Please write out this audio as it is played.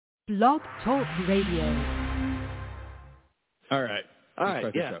Blog Talk Radio. All right.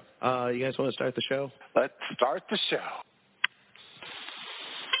 Yeah. You guys want to start the show? Let's start the show.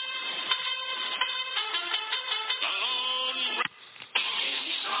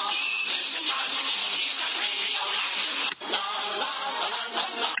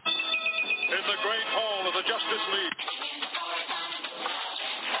 In the great hall of the Justice League.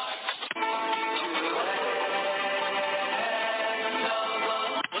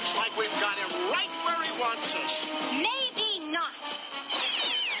 Looks like we've got him right where he wants us. Maybe not.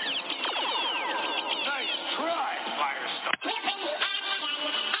 Nice try, Firestar.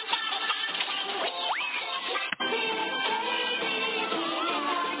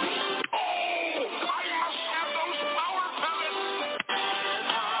 Oh, I must have those power pellets.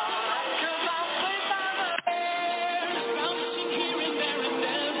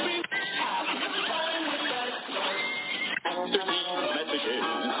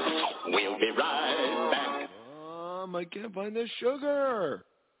 We'll be right back. I can't find the sugar.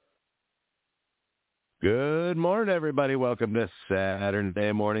 Good morning, everybody. Welcome to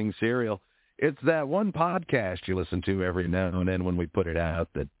Saturday Morning Cereal. It's that one podcast you listen to every now and then when we put it out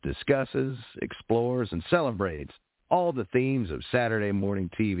that discusses, explores, and celebrates all the themes of Saturday morning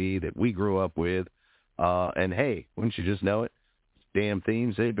TV that we grew up with. And hey, wouldn't you just know it? Damn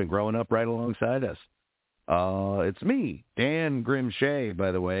themes, they've been growing up right alongside us. It's me, Dan Grimshay,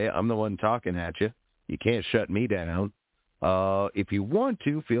 by the way. I'm the one talking at you. You can't shut me down. If you want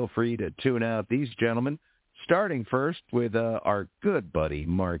to, feel free to tune out these gentlemen, starting first with our good buddy,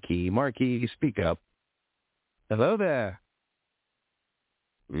 Marquis. Marquis, speak up. Hello there.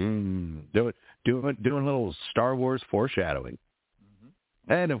 Doing a little Star Wars foreshadowing.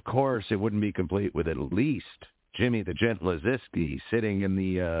 Mm-hmm. And, of course, it wouldn't be complete with at least Jimmy the Gent Laziski sitting in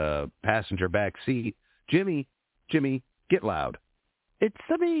the passenger back seat. Jimmy, get loud. It's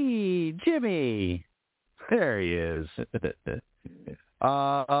me, Jimmy. There he is.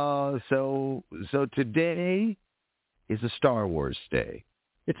 So today is a Star Wars day.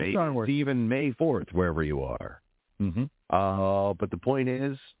 It's a Star Wars. It's even May 4th, wherever you are. Mm-hmm. But the point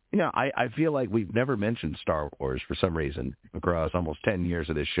is, I feel like we've never mentioned Star Wars for some reason across almost 10 years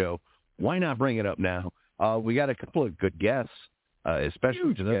of this show. Why not bring it up now? We got a couple of good guests,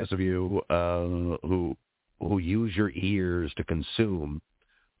 especially to those of you who use your ears to consume.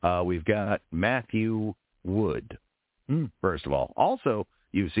 We've got Matthew Wood, first of all. Also,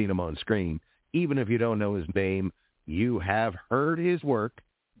 you've seen him on screen. Even if you don't know his name, you have heard his work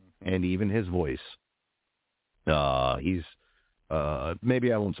and even his voice. He's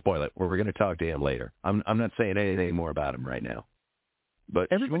maybe I won't spoil it. We're going to talk to him later. I'm not saying anything more about him right now. But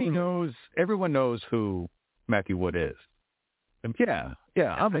everyone knows who Matthew Wood is. Yeah.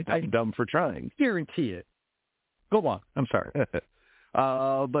 I'm dumb for trying. Guarantee it. Go on. I'm sorry.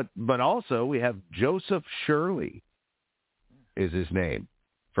 But also we have Joseph Shirley is his name.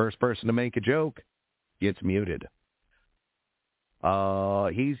 First person to make a joke gets muted.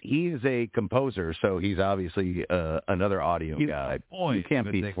 He is a composer, so he's obviously another audio guy. You can't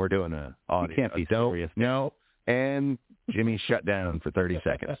be. We're doing an audio. You can't be serious. No. And Jimmy shut down for 30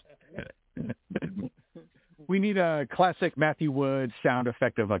 seconds. We need a classic Matthew Wood sound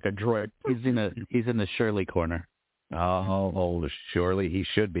effect of like a droid. He's in the Shirley corner. Oh, surely he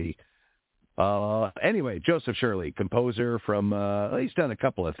should be. Anyway, Joseph Shirley, composer from, he's done a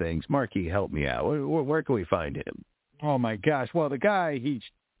couple of things. Marquis, help me out. Where can we find him? Oh, my gosh. Well, the guy, he's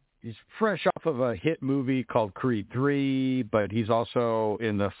fresh off of a hit movie called Creed 3, but he's also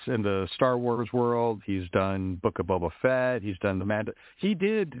in the Star Wars world. He's done Book of Boba Fett. He's done he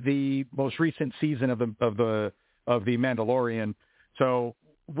did the most recent season of the Mandalorian. So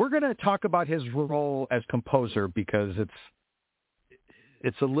we're going to talk about his role as composer because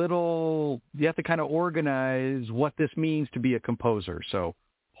it's a little, you have to kind of organize what this means to be a composer. So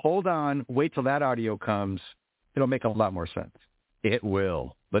hold on, wait till that audio comes. It'll make a lot more sense. It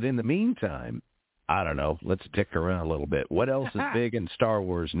will. But in the meantime, I don't know, let's tick around a little bit. What else is big in Star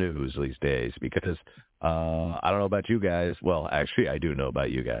Wars news these days? Because I don't know about you guys. Well, actually, I do know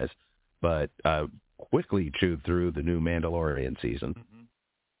about you guys. But I quickly chewed through the new Mandalorian season. Mm-hmm.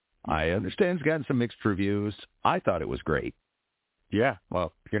 I understand it's gotten some mixed reviews. I thought it was great. Yeah,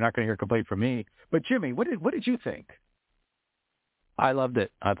 well, you're not going to hear a complaint from me. But Jimmy, what did you think? I loved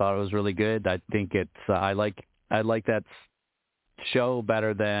it. I thought it was really good. I think it's I like that show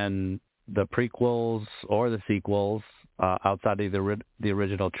better than the prequels or the sequels outside of the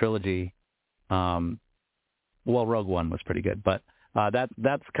original trilogy. Well, Rogue One was pretty good, but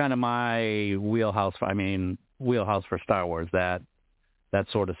that's kind of my wheelhouse. Wheelhouse for Star Wars. That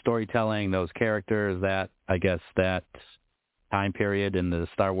sort of storytelling, those characters. That I guess that time period in the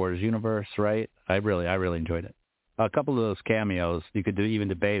Star Wars universe, right? I really enjoyed it. A couple of those cameos, you could even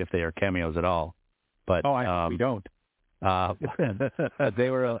debate if they are cameos at all. But we don't. They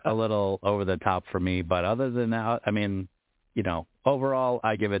were a little over the top for me. But other than that, I mean, overall,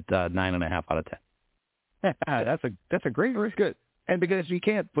 I give it 9.5 out of 10. That's a great risk. Good. And because you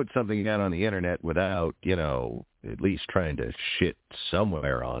can't put something out on the internet without, at least trying to shit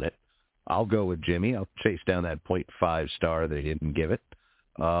somewhere on it, I'll go with Jimmy. I'll chase down that 0.5 star that he didn't give it.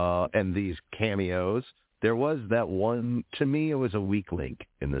 And these cameos, there was that one, to me, it was a weak link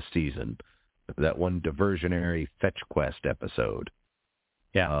in the season, that one diversionary fetch quest episode.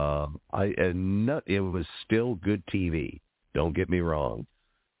 Yeah. It was still good TV. Don't get me wrong.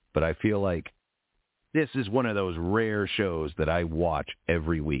 But I feel like this is one of those rare shows that I watch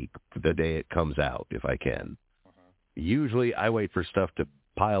every week the day it comes out, if I can. Usually I wait for stuff to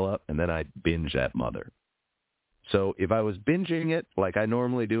pile up, and then I binge that mother. So if I was binging it like I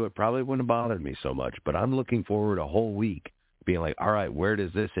normally do, it probably wouldn't have bothered me so much. But I'm looking forward a whole week being like, all right, where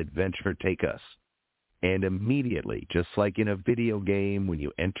does this adventure take us? And immediately, just like in a video game, when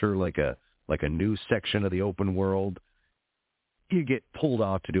you enter like a new section of the open world, you get pulled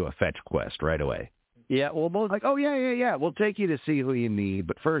off to do a fetch quest right away. Yeah, well, both like, oh, yeah, we'll take you to see who you need,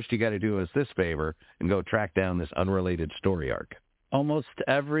 but first you got to do us this favor and go track down this unrelated story arc. Almost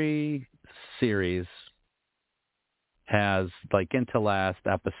every series has, like, into last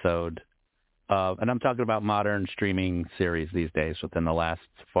episode, and I'm talking about modern streaming series these days within the last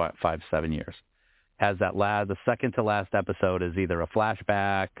 5-7 years, has the second to last episode is either a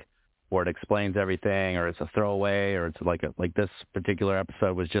flashback or it explains everything, or it's a throwaway, or it's like this particular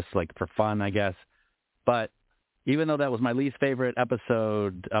episode was just like for fun, I guess. But even though that was my least favorite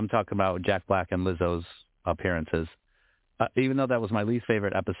episode, I'm talking about Jack Black and Lizzo's appearances. Even though that was my least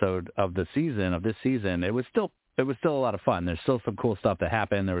favorite episode of this season, it was still a lot of fun. There's still some cool stuff that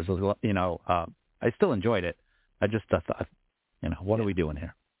happened. There was, I still enjoyed it. I just thought, what are we doing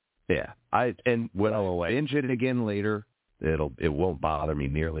here? Yeah, when I binge it again later, it won't bother me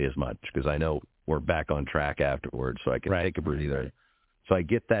nearly as much because I know we're back on track afterwards, so I can take a breather. So I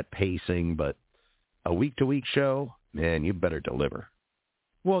get that pacing, but a week-to-week show, man, you better deliver.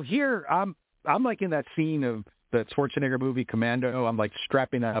 Well, here I'm like in that scene of that Schwarzenegger movie Commando. I'm like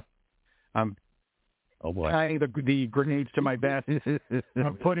strapping up. I'm tying the grenades to my vest.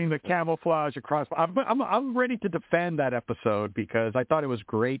 I'm putting the camouflage across. I'm ready to defend that episode because I thought it was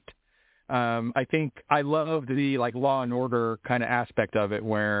great. I think I loved the like Law and Order kind of aspect of it,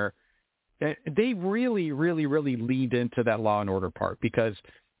 where they really, really, really leaned into that Law and Order part because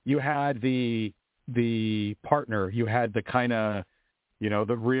you had the partner, you had the kind of,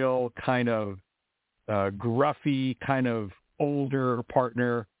 the real kind of gruffy kind of older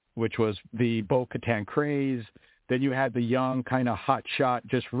partner, which was the Bo-Katan craze. Then you had the young kind of hot shot,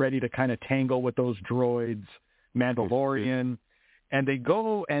 just ready to kind of tangle with those droids, Mandalorian. And they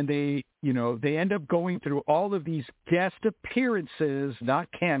go and they end up going through all of these guest appearances,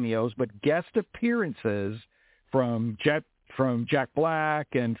 not cameos, but guest appearances from Jack Black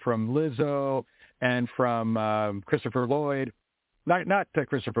and from Lizzo and from Christopher Lloyd. Not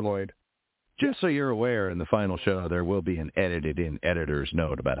Christopher Lloyd. Just so you're aware, in the final show, there will be an edited-in editor's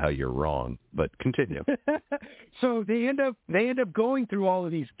note about how you're wrong, but continue. So they end up going through all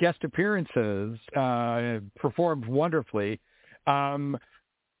of these guest appearances, performed wonderfully. And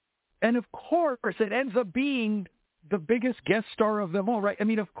of course, it ends up being the biggest guest star of them all, right? I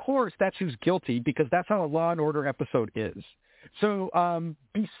mean, of course, that's who's guilty because that's how a Law and Order episode is. So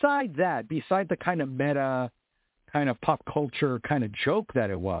beside the kind of meta, kind of pop culture kind of joke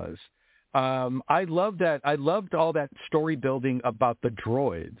that it was, I loved that. I loved all that story building about the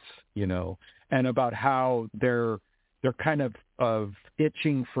droids, and about how they're kind of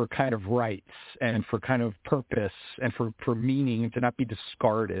itching for kind of rights and for kind of purpose and for meaning and to not be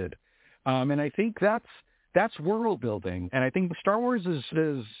discarded. And I think that's world building. And I think Star Wars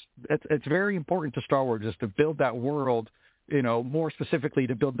it's very important to Star Wars is to build that world, more specifically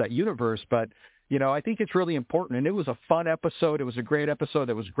to build that universe. But, I think it's really important. And it was a fun episode. It was a great episode.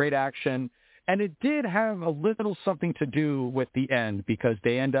 It was great action. And it did have a little something to do with the end because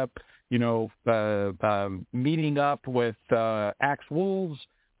they end up, meeting up with Axe Wolves,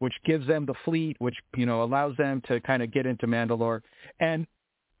 which gives them the fleet, which, allows them to kind of get into Mandalore. And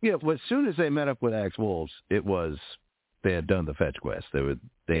as soon as they met up with Axe Wolves, they had done the fetch quest.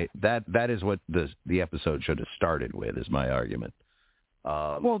 That is what the episode should have started with, is my argument.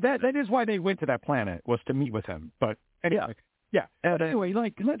 Well, that is why they went to that planet, was to meet with him. But anyway, yeah. And anyway,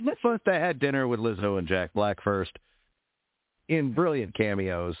 let's they had dinner with Lizzo and Jack Black first. in brilliant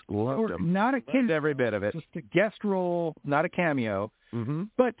cameos. Loved him. Not a kid, Every bit of it. just a guest role, not a cameo. Mm-hmm.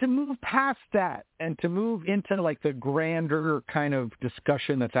 But to move past that and to move into like the grander kind of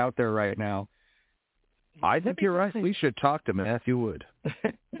discussion that's out there right now, I think you're right. We should talk to Matthew Wood.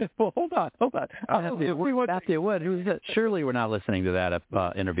 well, hold on. Matthew Wood, who's it? Surely we're not listening to that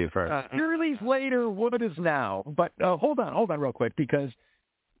interview first. Shirley's later, Wood is now. But hold on real quick, because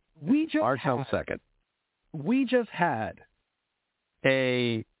we just had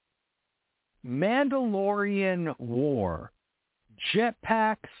a Mandalorian war,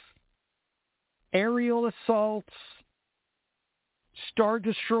 jetpacks, aerial assaults, Star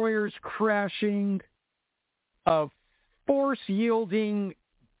Destroyers crashing, a force-yielding,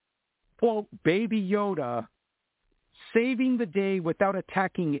 quote, Baby Yoda saving the day without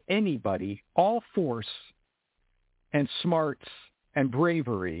attacking anybody, all force and smarts and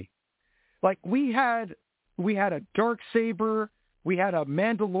bravery. Like, we had a Darksaber, we had a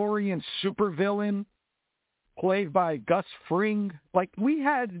Mandalorian supervillain played by Gus Fring. Like, we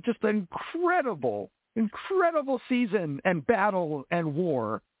had just an incredible season and battle and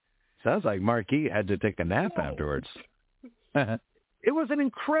war. Sounds like Marquis had to take a nap afterwards. It was an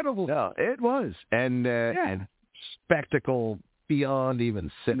incredible... No, it was. And spectacle beyond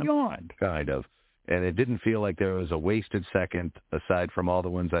even cinema, kind of. And it didn't feel like there was a wasted second, aside from all the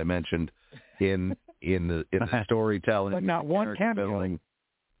ones I mentioned, in the storytelling. But not one cameo.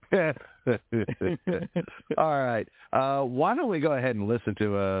 All right. Why don't we go ahead and listen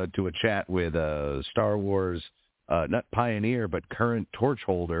to a chat with Star Wars, not pioneer, but current torch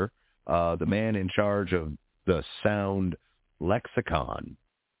holder, the man in charge of the sound lexicon.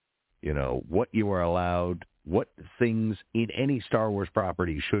 You know, what you are allowed, what things in any Star Wars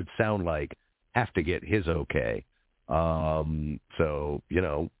property should sound like, have to get his okay. So, you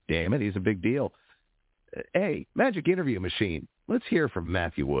know, damn it, he's a big deal. Hey, Magic Interview Machine, let's hear from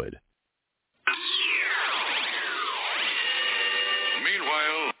Matthew Wood.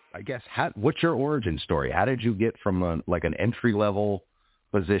 Meanwhile, I guess, what's your origin story? How did you get from an entry-level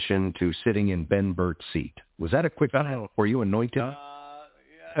position to sitting in Ben Burt's seat? Was that a quick... Were you anointed?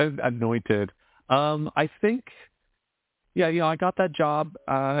 Anointed. I think, I got that job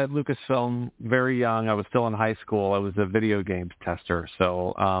at Lucasfilm very young. I was still in high school. I was a video games tester.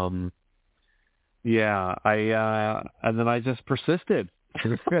 So, and then I just persisted.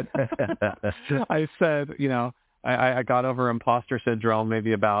 I said, I got over imposter syndrome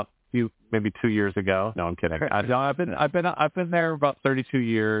maybe 2 years ago. No, I'm kidding. I've been there about 32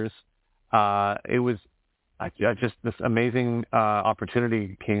 years. It was just this amazing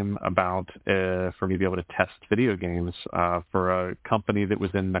opportunity came about for me to be able to test video games for a company that was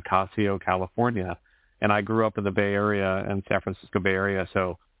in Nicasio, California. And I grew up in the Bay Area, in San Francisco Bay Area,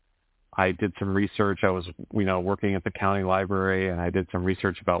 so I did some research. I was, working at the county library, and I did some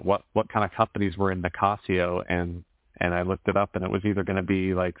research about what kind of companies were in Nicasio, and I looked it up, and it was either going to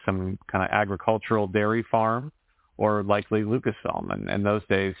be like some kind of agricultural dairy farm or likely Lucasfilm. And in those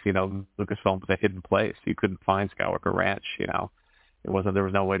days, Lucasfilm was a hidden place. You couldn't find Skywalker Ranch, there was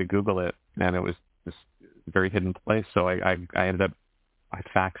no way to Google it, and it was this very hidden place. So I ended up, I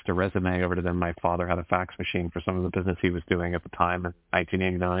faxed a resume over to them. My father had a fax machine for some of the business he was doing at the time in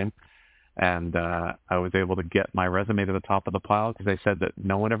 1989. And I was able to get my resume to the top of the pile because they said that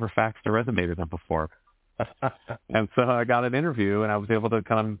no one ever faxed a resume to them before. And so I got an interview, and I was able to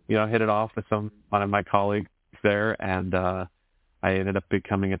kind of, hit it off with one of my colleagues there. And I ended up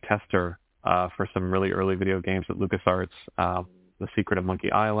becoming a tester for some really early video games at LucasArts, The Secret of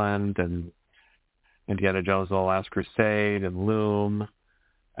Monkey Island and Indiana Jones and the Last Crusade and Loom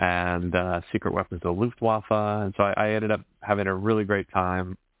and Secret Weapons of the Luftwaffe. And so I ended up having a really great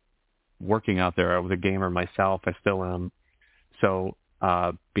time working out there. I was a gamer myself. I still am. So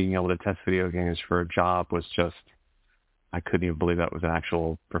being able to test video games for a job was just, I couldn't even believe that was an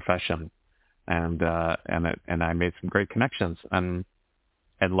actual profession. And I made some great connections. And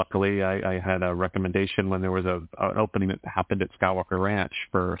luckily I had a recommendation when there was an opening that happened at Skywalker Ranch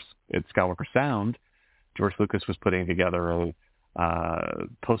at Skywalker Sound. George Lucas was putting together a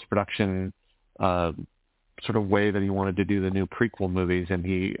post-production sort of way that he wanted to do the new prequel movies, and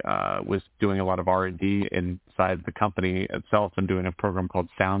he was doing a lot of R&D inside the company itself and doing a program called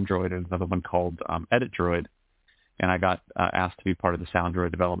Sound Droid and another one called Edit Droid. And I got asked to be part of the Sound Droid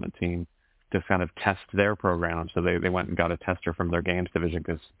development team to kind of test their program. So they went and got a tester from their games division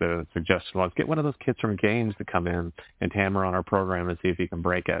because the suggestion was, get one of those kids from games to come in and hammer on our program and see if he can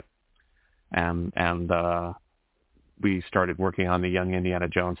break it. And we started working on the Young Indiana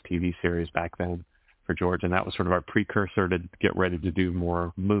Jones TV series back then for George, and that was sort of our precursor to get ready to do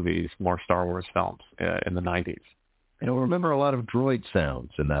more movies, more Star Wars films in the 90s. I don't remember a lot of droid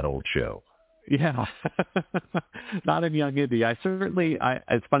sounds in that old show. Yeah, not in Young Indy.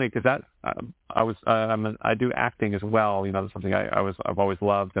 It's funny because I do acting as well. You know, that's something I've always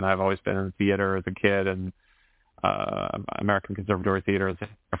loved, and I've always been in theater as a kid, and American Conservatory Theater in San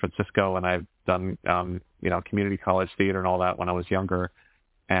Francisco, and I've done community college theater and all that when I was younger,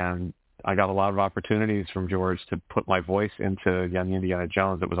 and I got a lot of opportunities from George to put my voice into Young Indiana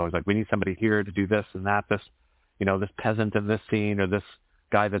Jones. It was always like, we need somebody here to do this and that, this peasant in this scene, or this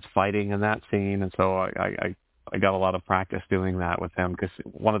guy that's fighting in that scene. And so I got a lot of practice doing that with him, because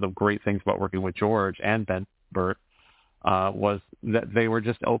one of the great things about working with George and Ben Burt was that they were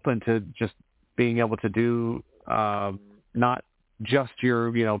just open to just being able to do not just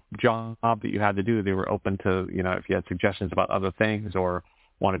your job that you had to do. They were open to if you had suggestions about other things or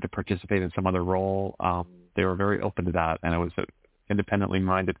wanted to participate in some other role, they were very open to that. And it was an independently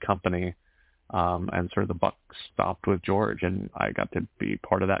minded company. And sort of the buck stopped with George, and I got to be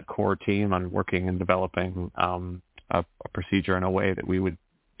part of that core team on working and developing a procedure in a way that we would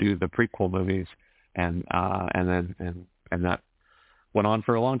do the prequel movies, and that went on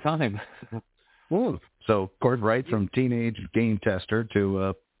for a long time. Ooh. So, Cord Wright from teenage game tester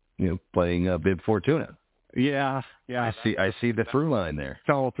to playing Bib Fortuna. Yeah. I see the through line there.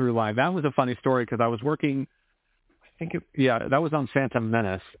 All through line. That was a funny story because I was working. That was on Phantom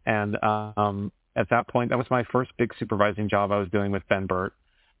Menace, and at that point, that was my first big supervising job I was doing with Ben Burt.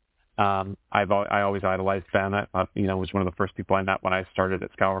 I always idolized Ben. Was one of the first people I met when I started at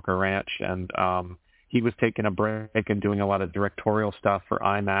Skywalker Ranch, and he was taking a break and doing a lot of directorial stuff for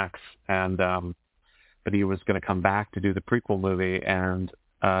IMAX, and but he was going to come back to do the prequel movie and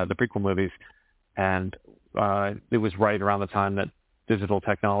the prequel movies, and it was right around the time that digital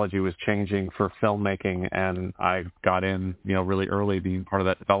technology was changing for filmmaking, and I got in, really early, being part of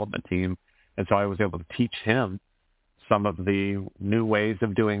that development team. And so I was able to teach him some of the new ways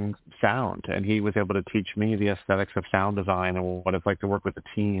of doing sound, and he was able to teach me the aesthetics of sound design and what it's like to work with the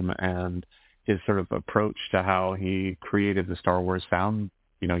team, and his sort of approach to how he created the Star Wars sound,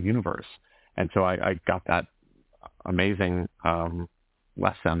 universe. And so I got that amazing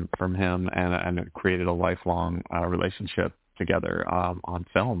lesson from him, and it created a lifelong relationship together on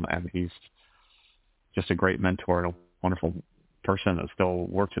film. And he's just a great mentor and a wonderful person that still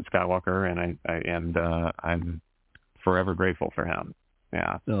works at Skywalker, and I'm forever grateful for him.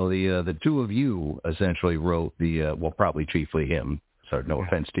 Yeah. So the two of you essentially wrote probably chiefly him. So no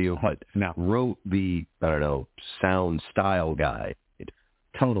offense to you, but wrote the sound style guide.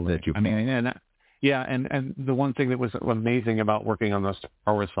 Totally. That you. And the one thing that was amazing about working on those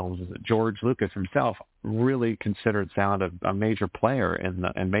Star Wars films is that George Lucas himself really considered sound a major player in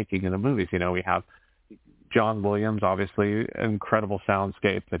making of the movies. We have John Williams, obviously, incredible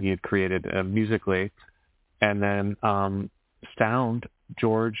soundscape that he had created musically, and then sound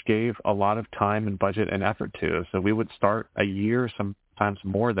George gave a lot of time and budget and effort to. So we would start a year, sometimes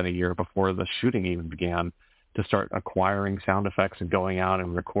more than a year, before the shooting even began, to start acquiring sound effects and going out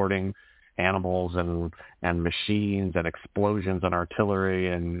and recording animals and machines and explosions and artillery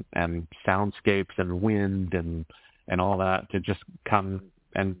and soundscapes and wind and all that, to just come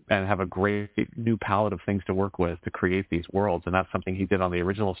and have a great new palette of things to work with to create these worlds. And that's something he did on the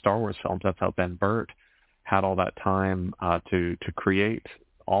original Star Wars films. That's how Ben Burt had all that time to create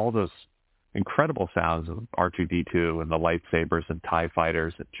all those incredible sounds of R2-D2 and the lightsabers and TIE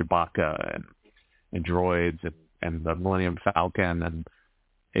fighters and Chewbacca and droids and the Millennium Falcon. And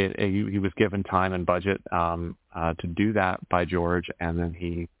he was given time and budget to do that by George, and then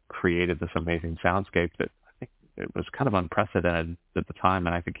he created this amazing soundscape that I think it was kind of unprecedented at the time,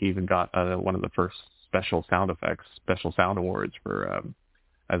 and I think he even got one of the first special sound awards for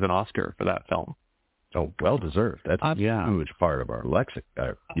as an Oscar for that film. Oh, well deserved. That's a huge part of our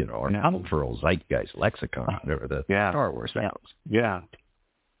our cultural zeitgeist lexicon. The Star Wars sounds. Yeah.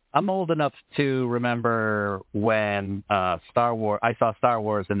 I'm old enough to remember when I saw Star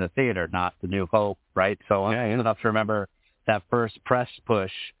Wars in the theater, not The New Hope, right? So I'm old enough to remember that first press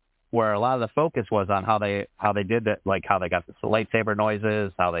push where a lot of the focus was on how they did that, like how they got the lightsaber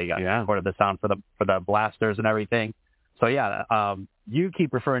noises, how they recorded the sound for the blasters and everything. So you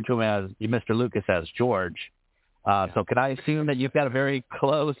keep referring to him as Mr. Lucas as George. So could I assume that you've got a very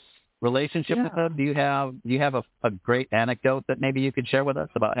close relationship with him? Do you have a great anecdote that maybe you could share with us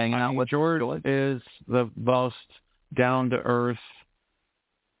about hanging out with George? Is the most down to earth,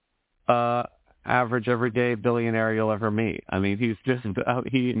 average everyday billionaire you'll ever meet. I mean, he's just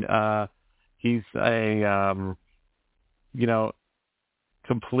he's a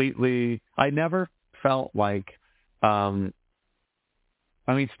completely. I never felt like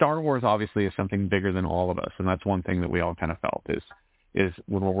I mean, Star Wars obviously is something bigger than all of us, and that's one thing that we all kind of felt is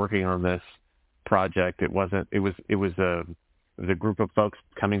when we're working on this project, it was a group of folks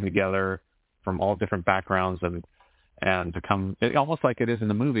coming together from all different backgrounds and to come, almost like it is in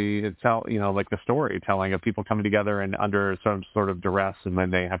the movie. It's how, like the storytelling of people coming together and under some sort of duress, and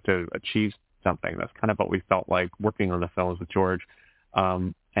then they have to achieve something. That's kind of what we felt like working on the films with George.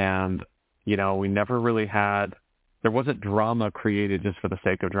 And we never really had. There wasn't drama created just for the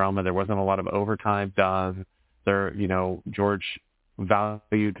sake of drama. There wasn't a lot of overtime done. George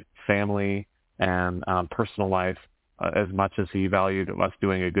valued family and personal life as much as he valued us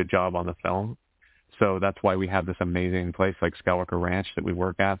doing a good job on the film. So that's why we have this amazing place like Skywalker Ranch that we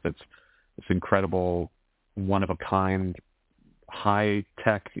work at. That's this incredible, one-of-a-kind,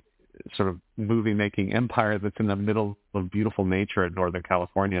 high-tech sort of movie-making empire that's in the middle of beautiful nature in Northern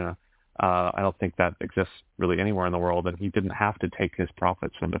California. I don't think that exists really anywhere in the world, and he didn't have to take his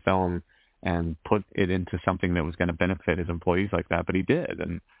profits from the film and put it into something that was going to benefit his employees like that, but he did.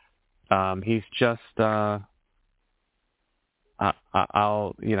 And he's just, I'll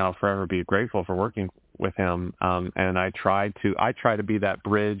forever be grateful for working with him. And I try to be that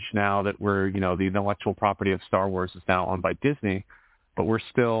bridge now that we're, the intellectual property of Star Wars is now owned by Disney, but we're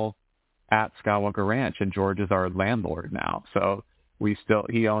still at Skywalker Ranch, and George is our landlord now. So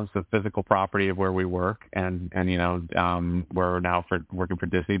he owns the physical property of where we work, and we're now working for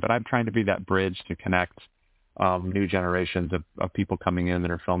Disney. But I'm trying to be that bridge to connect new generations of people coming in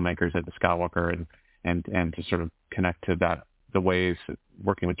that are filmmakers at the Skywalker, and to sort of connect to the ways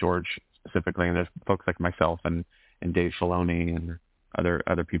working with George specifically. And there's folks like myself and Dave Filoni and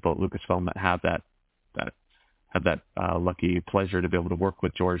other people at Lucasfilm that have that lucky pleasure to be able to work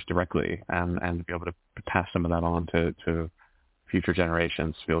with George directly and be able to pass some of that on to future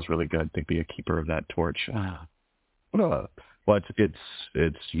generations. Feels really good to be a keeper of that torch. Well,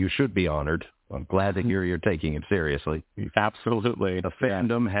 it's you should be honored. I'm glad to hear you're taking it seriously. Absolutely. The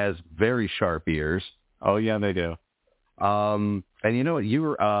fandom has very sharp ears. Oh yeah, they do. And you know what?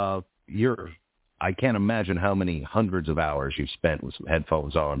 I can't imagine how many hundreds of hours you've spent with some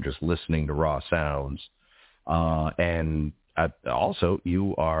headphones on, just listening to raw sounds. And also,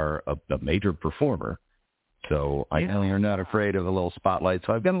 you are a major performer. So I know you're not afraid of a little spotlight.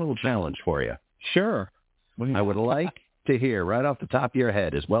 So I've got a little challenge for you. Sure. I would like to hear right off the top of your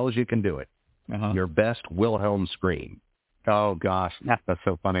head, as well as you can do it, your best Wilhelm scream. Oh, gosh. That's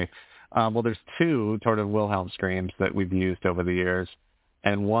so funny. Well, there's two sort of Wilhelm screams that we've used over the years.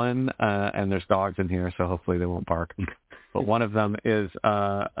 And one, and there's dogs in here, so hopefully they won't bark. But one of them is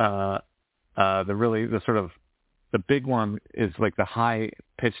the big one is like the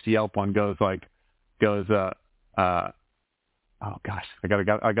high-pitched yelp one goes, oh gosh, I gotta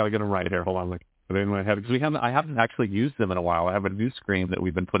get them right here. Hold on, like in my head, because I haven't actually used them in a while. I have a new scream that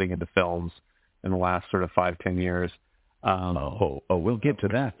we've been putting into films in the last sort of 5-10 years. We'll get to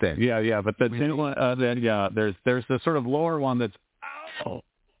that then. Yeah, but the new one, there's the sort of lower one that's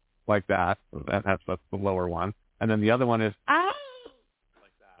like that. That's the lower one, and then the other one is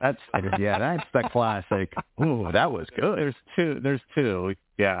That's the classic. Ooh, that was good. There's two.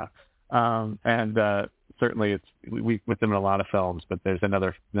 Yeah. And certainly we with them in a lot of films, but there's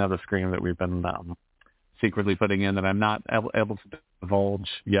another scream that we've been secretly putting in that I'm not able to divulge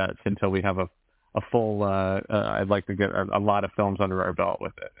yet until we have a full. I'd like to get a lot of films under our belt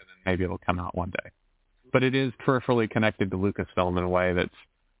with it, and then maybe it'll come out one day. But it is peripherally connected to Lucasfilm in a way that's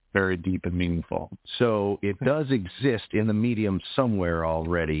very deep and meaningful. So it does exist in the medium somewhere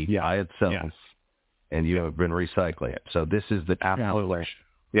already by itself, yes. And you have been recycling it. So this is the absolutely.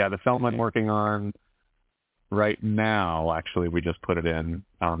 Yeah, the film I'm working on right now, actually, we just put it in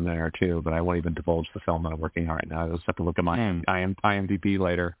on there too, but I won't even divulge the film that I'm working on right now. You'll just have to look at my IMDb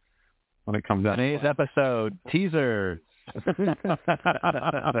later when it comes out. Today's episode, teaser.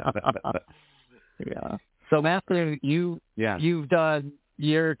 Yeah. So, Matthew, you've done,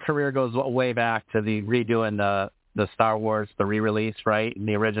 your career goes way back to the redoing the Star Wars, the re-release, right?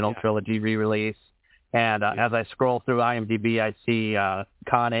 The original trilogy re-release. And as I scroll through IMDb, I see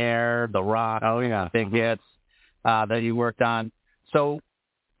Con Air, The Rock, big hits that you worked on. So,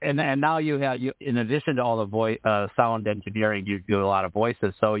 and now you in addition to all the sound engineering, you do a lot of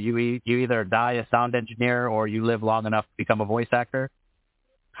voices. So you either die a sound engineer or you live long enough to become a voice actor.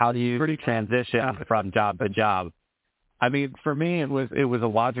 How do you transition from job to job? I mean, for me, it was a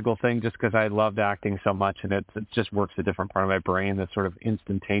logical thing just because I loved acting so much, and it just works a different part of my brain. That's sort of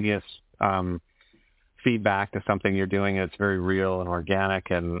instantaneous feedback to something you're doing. It's very real and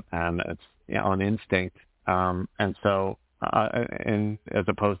organic, and it's on instinct. And so, and as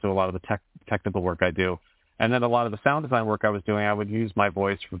opposed to a lot of the technical work I do, And then a lot of the sound design work I was doing, I would use my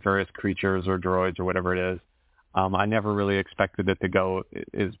voice for various creatures or droids or whatever it is. I never really expected it to go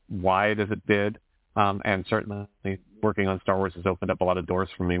as wide as it did. And certainly working on Star Wars has opened up a lot of doors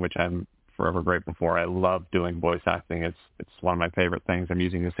for me, which I'm forever grateful for. I love doing voice acting. It's one of my favorite things. I'm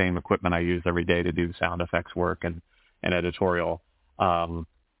using the same equipment I use every day to do sound effects work and editorial.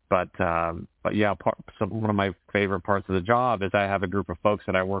 But yeah, so one of my favorite parts of the job is I have a group of folks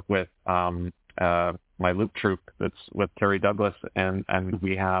that I work with, my loop troupe that's with Terry Douglas, and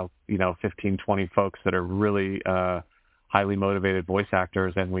we have, 15, 20 folks that are really highly motivated voice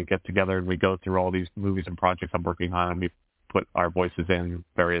actors, and we get together and we go through all these movies and projects I'm working on, and we put our voices in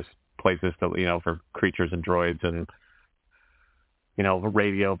various places to, for creatures and droids and,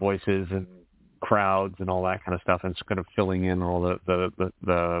 radio voices and crowds and all that kind of stuff, and it's kind of filling in all the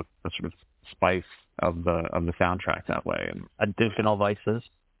sort of spice of the soundtrack that way. And additional voices.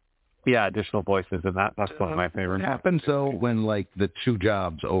 Yeah, additional voices, and that's one of my favorites. What happens so when the two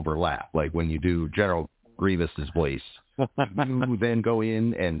jobs overlap? Like when you do General Grievous's voice, you then go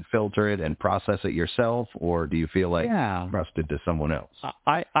in and filter it and process it yourself, or do you feel like trusted to someone else?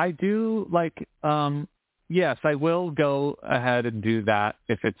 I do yes, I will go ahead and do that.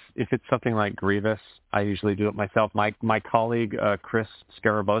 If it's something like Grievous, I usually do it myself. My colleague Chris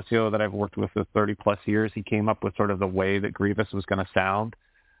Scarabosio, that I've worked with for 30 plus years, he came up with sort of the way that Grievous was going to sound.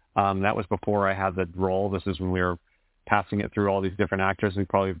 That was before I had the role. This is when we were passing it through all these different actors. We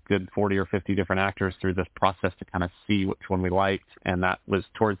probably did 40 or 50 different actors through this process to kind of see which one we liked. And that was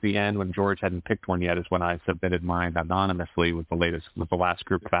towards the end when George hadn't picked one yet, is when I submitted mine anonymously with the last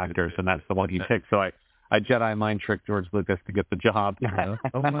group of actors, and that's the one he picked. So I Jedi mind tricked George Lucas to get the job.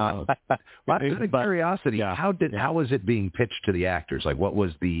 Oh, wow. Out of curiosity, how was it being pitched to the actors? Like, what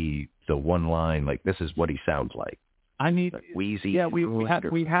was the one line? Like, this is what he sounds like. I mean, wheezy. Yeah, we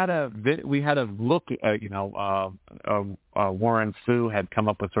had a look. Warren Fu had come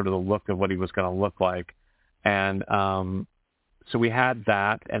up with sort of the look of what he was going to look like, and so we had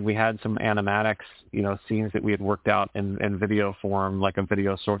that, and we had some animatics, scenes that we had worked out in video form, like a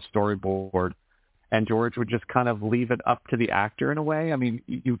video sort storyboard. And George would just kind of leave it up to the actor in a way. I mean,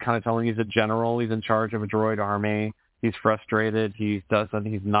 you kind of tell him he's a general, he's in charge of a droid army, he's frustrated, he's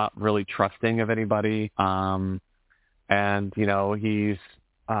not really trusting of anybody. And, he's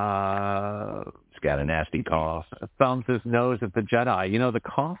got a nasty cough, thumbs his nose at the Jedi. The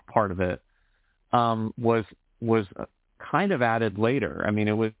cough part of it was kind of added later. I mean,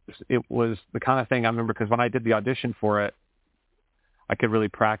 it was the kind of thing I remember, because when I did the audition for it, I could really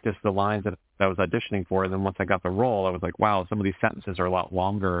practice the lines that I was auditioning for. And then once I got the role, I was like, wow, some of these sentences are a lot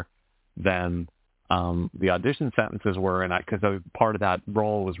longer than the audition sentences were. And because part of that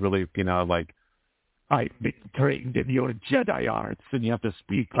role was really, like, I've been trained in your Jedi arts, and you have to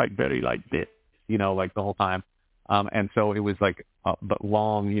speak like this, like the whole time. And so it was like, but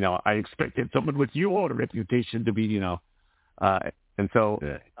long, I expected someone with your reputation to be, and so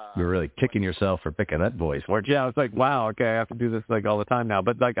you're really kicking yourself for picking that voice. Yeah, I was like, wow, okay, I have to do this like all the time now.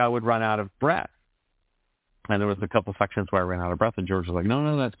 But like I would run out of breath. And there was a couple sections where I ran out of breath, and George was like,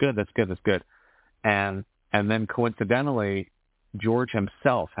 no, that's good. And then coincidentally, George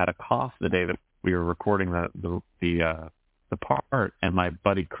himself had a cough the day that we were recording the part, and my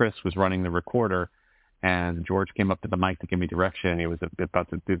buddy Chris was running the recorder, and George came up to the mic to give me direction. He was about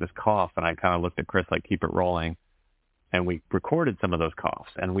to do this cough, and I kind of looked at Chris like, keep it rolling. And we recorded some of those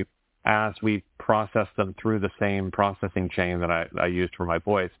coughs, and as we processed them through the same processing chain that I used for my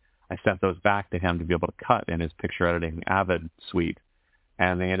voice, I sent those back to him to be able to cut in his picture editing Avid suite.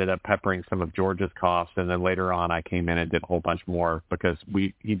 And they ended up peppering some of George's coughs, and then later on I came in and did a whole bunch more, because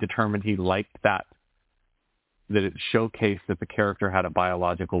he determined he liked that it showcased that the character had a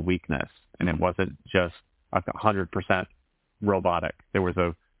biological weakness, and it wasn't just 100% robotic. There was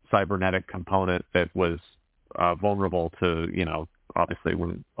a cybernetic component that was vulnerable to, obviously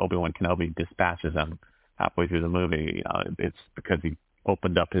when Obi-Wan Kenobi dispatches him halfway through the movie, it's because he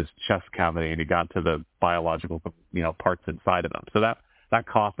opened up his chest cavity and he got to the biological, parts inside of him. So that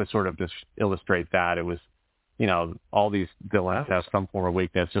cough was sort of just illustrate that. It was, all these villains have some form of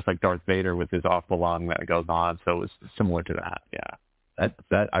weakness, just like Darth Vader with his off the lung that goes on. So it was similar to that. Yeah.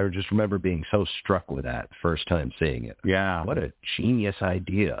 That I just remember being so struck with that first time seeing it. Yeah. What a genius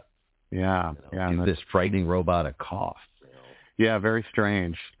idea. Yeah. This frightening robotic cough. Yeah, very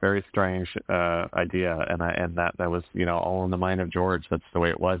strange idea, and that was all in the mind of George. That's the way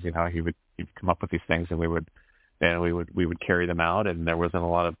it was. He'd come up with these things, and we would carry them out, and there wasn't a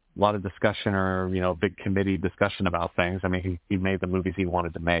lot of discussion or big committee discussion about things. I mean, he made the movies he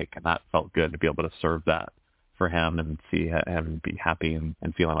wanted to make, and that felt good to be able to serve that for him and see him be happy and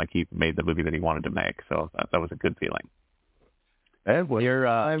feeling like he made the movie that he wanted to make. So that was a good feeling. And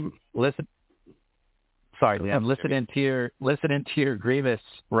I'm listening to your Grievous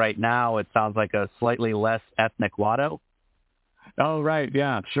right now. It sounds like a slightly less ethnic Watto. Oh, right.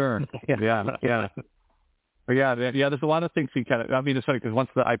 Yeah, sure. Yeah. There's a lot of things he kind of, I mean, it's funny because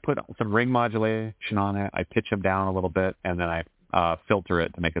once I put some ring modulation on it, I pitch him down a little bit, and then I filter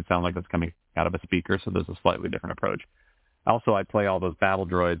it to make it sound like it's coming out of a speaker, so there's a slightly different approach. Also, I play all those battle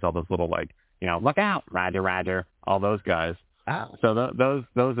droids, all those little, like, look out, Roger, all those guys. Oh. So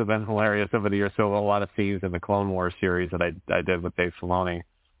those have been hilarious over the years. So a lot of scenes in the Clone Wars series that I did with Dave Filoni,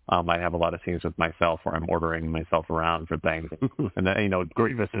 I have a lot of scenes with myself where I'm ordering myself around for things. And then,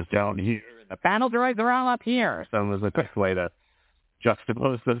 Grievous is down here, and the battle droids are all up here. So it was a quick way to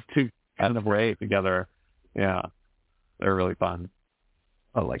juxtapose those two kind of ways together. Yeah, they're really fun.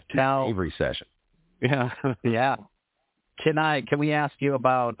 Oh, like every session. Yeah. Yeah. Can we ask you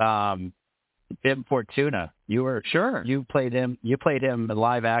about Bib Fortuna? Sure. You played him in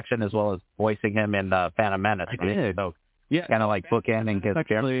live action as well as voicing him in Phantom Menace. I did. So yeah, kind of like bookending his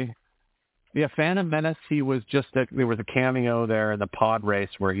actually. Yeah, Phantom Menace. He was there was a cameo there in the pod race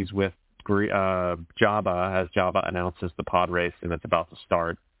where he's with Jabba as Jabba announces the pod race and it's about to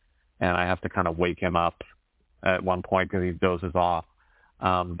start, and I have to kind of wake him up at one point because he dozes off.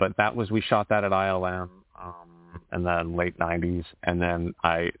 But we shot that at ILM. In the late 90s, and then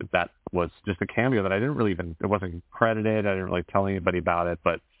that was just a cameo that I didn't really it wasn't credited, I didn't really tell anybody about it,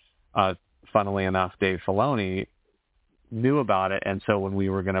 but funnily enough, Dave Filoni knew about it, and so when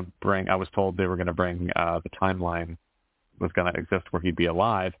I was told they were going to bring the timeline was going to exist where he'd be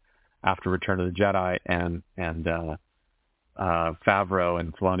alive after Return of the Jedi, and Favreau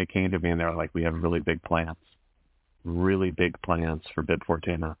and Filoni came to me and they were like, we have really big plans for Bib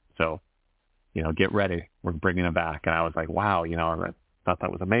Fortuna, so get ready. We're bringing him back. And I was like, wow, I thought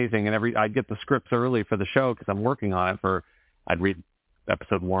that was amazing. And I'd get the scripts early for the show because I'm working on it I'd read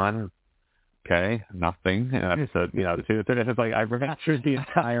episode 1. Okay, nothing. And episode, 2. It's like I recaptured the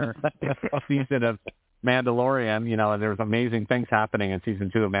entire season of Mandalorian, and there was amazing things happening in season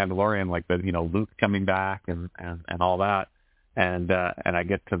 2 of Mandalorian, like the, Luke coming back and all that. And I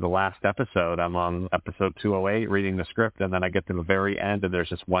get to the last episode. I'm on episode 208 reading the script, and then I get to the very end, and there's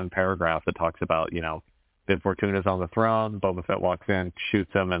just one paragraph that talks about, Bib Fortuna's on the throne, Boba Fett walks in,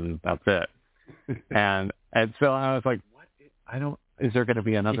 shoots him, and that's it. and so I was like, what? Is there going to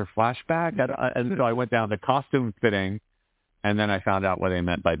be another flashback? And so I went down to costume fitting, and then I found out what they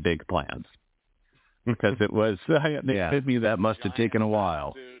meant by big plans. Because it was, that must have taken a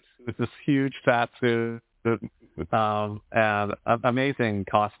while. It was this huge fat suit. And amazing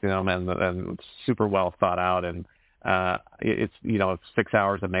costume and super well thought out, and it's 6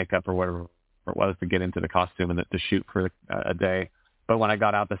 hours of makeup or whatever it was to get into the costume and to shoot for a day. But when I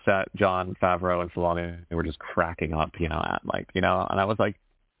got out the set, John Favreau and Filoni, they were just cracking up, and I was like,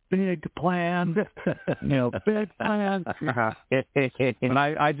 big plans, big plans. And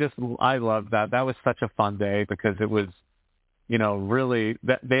I loved that. That was such a fun day because it was, really,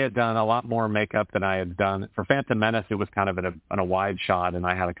 they had done a lot more makeup than I had done. For Phantom Menace, it was kind of in a wide shot, and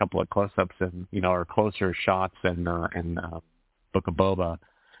I had a couple of close-ups and, or closer shots in Book of Boba.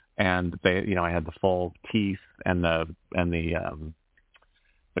 And they, I had the full teeth and the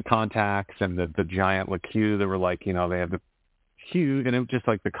contacts and the giant LeCue that were like, they had the huge, and it was just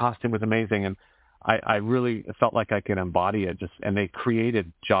like the costume was amazing. And I really felt like I could embody it and they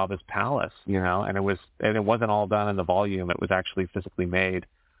created Jabba's palace, and it wasn't all done in the volume. It was actually physically made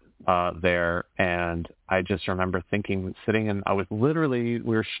there. And I just remember thinking, we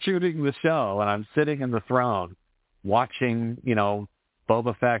were shooting the show and I'm sitting in the throne watching,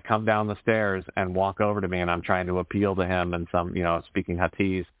 Boba Fett come down the stairs and walk over to me, and I'm trying to appeal to him and speaking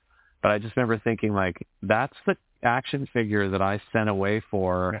Huttese. But I just remember thinking, like, that's the action figure that I sent away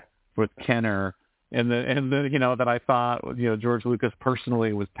with Kenner, and the that I thought George Lucas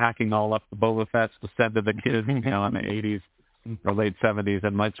personally was packing all up the Boba Fett's to send to the kids in the 80s or late 70s,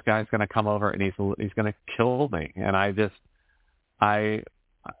 and this guy's going to come over and he's going to kill me. And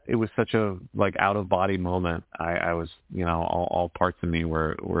it was such a out of body moment. I was all parts of me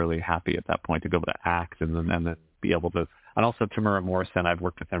were really happy at that point to go to act and then be able to. And also Tamura Morrison, I've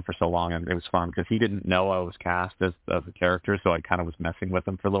worked with him for so long, and it was fun because he didn't know I was cast as a character, so I kind of was messing with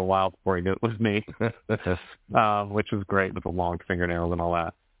him for a little while before he knew it was me, which was great with the long fingernails and all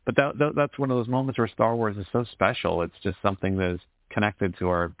that. But that's one of those moments where Star Wars is so special. It's just something that is connected to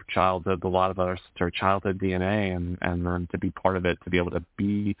our childhood, a lot of us, to our childhood DNA, and then to be part of it, to be able to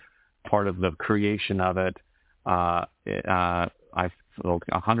be part of the creation of it. I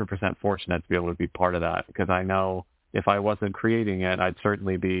 100% fortunate to be able to be part of that, because I know if I wasn't creating it, I'd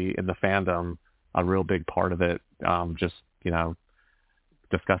certainly be in the fandom, a real big part of it, just,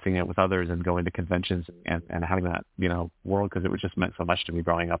 discussing it with others and going to conventions and having that, world, because it was just meant so much to me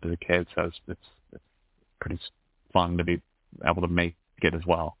growing up as a kid. So it's pretty fun to be able to make it as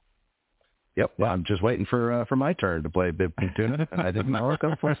well. Yep. Well, I'm just waiting for my turn to play Bib Tuna. I didn't know it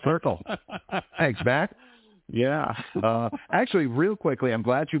come full circle. Thanks, Mac. Yeah. Actually, real quickly, I'm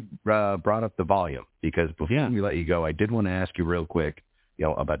glad you brought up the volume, because before we let you go, I did want to ask you real quick,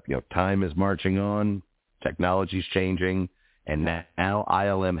 about time is marching on, technology's changing, and now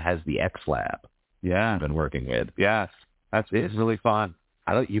ILM has the X Lab. Yeah. I've been working with. Yes. It's really fun.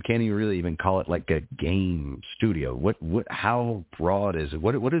 You can't even really call it like a game studio. How broad is it?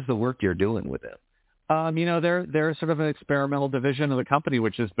 What is the work you're doing with it? They're sort of an experimental division of the company,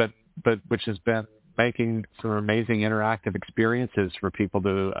 which has been making some amazing interactive experiences for people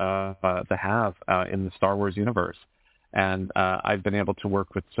to have in the Star Wars universe. And I've been able to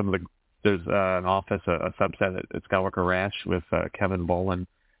work with there's an office, a subset at Skywalker Ranch with Kevin Boland,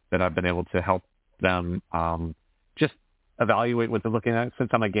 that I've been able to help them just evaluate what they're looking at.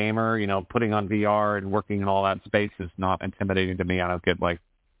 Since I'm a gamer, putting on VR and working in all that space is not intimidating to me. I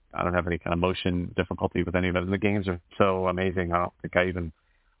don't have any kind of motion difficulty with any of it. And the games are so amazing. I don't think I even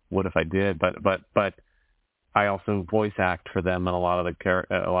would if I did. But I also voice act for them in a lot of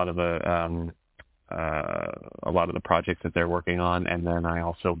the projects that they're working on, and then I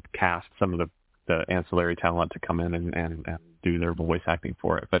also cast some of the ancillary talent to come in and do their voice acting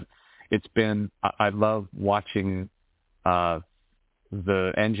for it. But I love watching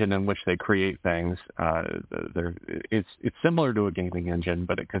the engine in which they create things. It's similar to a gaming engine,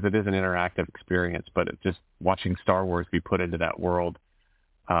 but because it is an interactive experience. But it's just watching Star Wars be put into that world,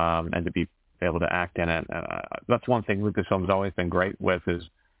 and to be able to act in it. That's one thing Lucasfilm's always been great with is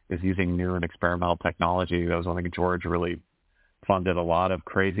using new and experimental technology. That was one thing George really funded, a lot of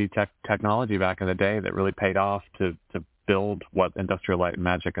crazy technology back in the day that really paid off to build what Industrial Light and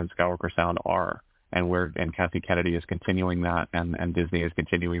Magic and Skywalker Sound are. And Kathy Kennedy is continuing that, and Disney is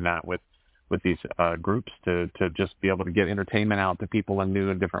continuing that with these groups to just be able to get entertainment out to people in new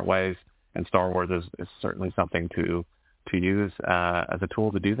and different ways. And Star Wars is certainly something to use as a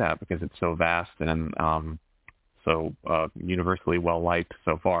tool to do that, because it's so vast and so universally well liked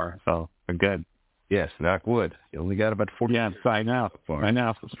so far. So been good. Yes, knock wood. You only got about 40. Yeah, I know. For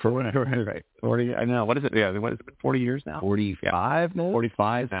right. 40. I know. What is it? Yeah, what is it? 40 years now. 45 now.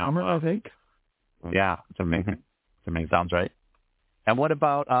 45 now. Summer, I think. Yeah, it's amazing. It's amazing. Sounds right. And what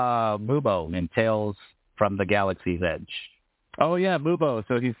about Mubo and Tales from the Galaxy's Edge? Oh yeah, Mubo.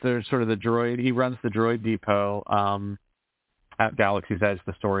 So he's sort of the droid. He runs the droid depot at Galaxy's Edge.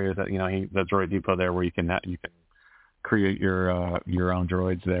 The story is that the droid depot there where you can create your own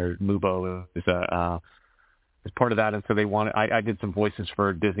droids there. Mubo is part of that, and so they wanted. I did some voices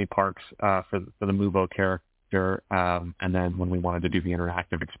for Disney parks for the Mubo character, and then when we wanted to do the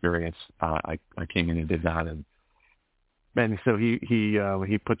interactive experience, I came in and did that, and so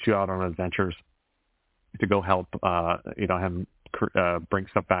he puts you out on adventures to go help him bring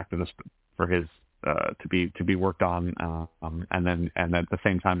stuff back to for his to be worked on, and at the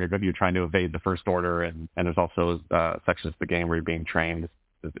same time you're trying to evade the First Order, and there's also sections of the game where you're being trained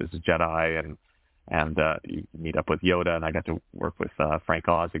as a Jedi, and you meet up with Yoda, and I got to work with Frank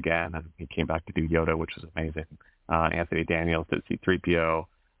Oz again, and he came back to do Yoda, which was amazing. Anthony Daniels did C-3PO,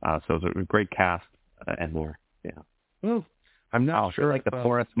 so it was a great cast and more. Yeah. Well, I'm not sure like the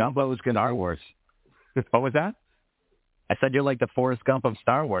Forrest Gump of Star Wars. What was that? I said you're like the Forrest Gump of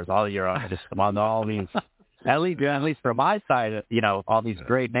Star Wars. Just on all these, at least from my side, all these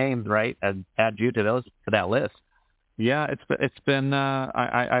great names, right? And add you to that list. Yeah, it's been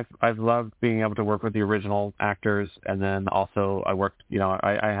I've loved being able to work with the original actors, and then also I worked.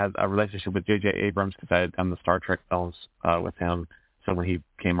 I had a relationship with J.J. Abrams because I had done the Star Trek films with him. So when he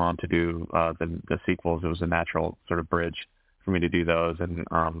came on to do the sequels, it was a natural sort of bridge for me to do those. And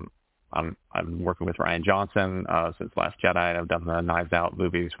I'm working with Ryan Johnson since Last Jedi. I've done the Knives Out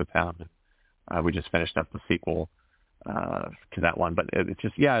movies with him. We just finished up the sequel to that one. But it's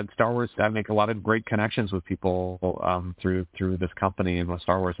just, Star Wars, I make a lot of great connections with people through this company and with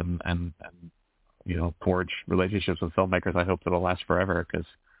Star Wars, and forge relationships with filmmakers. I hope that'll last forever, because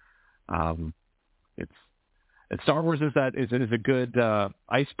Star Wars is a good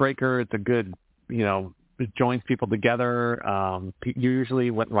icebreaker. It's a good, it joins people together.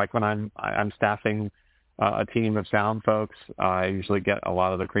 Usually when I'm staffing a team of sound folks, I usually get a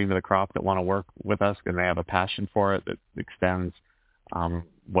lot of the cream of the crop that want to work with us, and they have a passion for it that extends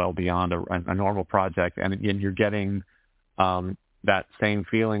well beyond a normal project. And you're getting that same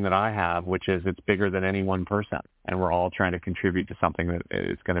feeling that I have, which is it's bigger than any one person, and we're all trying to contribute to something that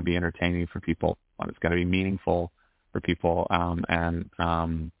is going to be entertaining for people, and it's going to be meaningful for people, and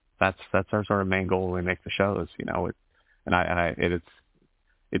that's our sort of main goal when we make the shows,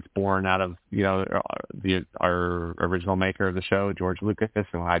 it's born out of our original maker of the show, George Lucas,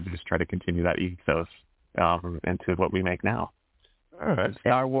 and I just try to continue that ethos into what we make now. All right.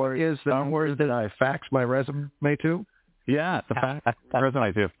 Star Wars. Did I fax my resume to? Yeah, it's a fax.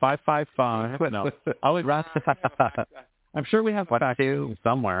 Resume to 555. No, I'm sure we have fax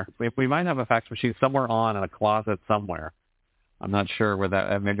somewhere. We might have a fax machine somewhere in a closet somewhere. I'm not sure where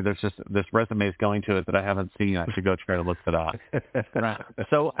that. Maybe there's just this resume is going to it that I haven't seen. I should go try to look it up. Right.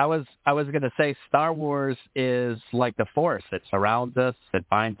 So I was going to say Star Wars is like the Force. It surrounds us. It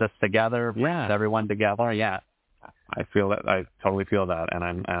binds us together. Yeah. Everyone together. Yeah. I feel that. I totally feel that,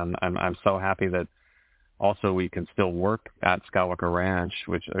 and I'm so happy that also we can still work at Skywalker Ranch,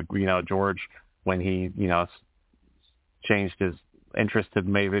 which George, when he changed his interest in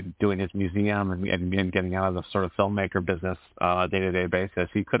maybe doing his museum and getting out of the sort of filmmaker business day-to-day basis,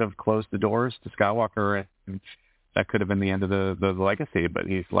 he could have closed the doors to Skywalker, and that could have been the end of the legacy. But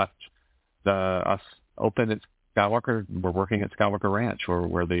he's left us open at Skywalker. We're working at Skywalker Ranch,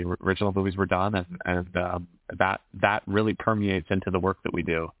 where the original movies were done, and that really permeates into the work that we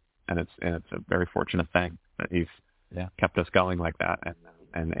do, and it's a very fortunate thing that he's kept us going like that,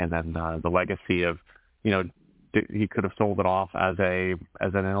 and then the legacy of he could have sold it off as an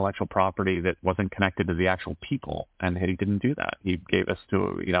intellectual property that wasn't connected to the actual people, and he didn't do that. He gave us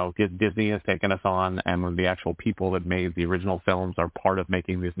to Disney has taken us on, and when the actual people that made the original films are part of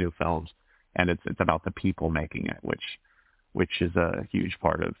making these new films, and it's about the people making it, which is a huge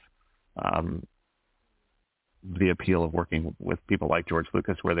part of the appeal of working with people like George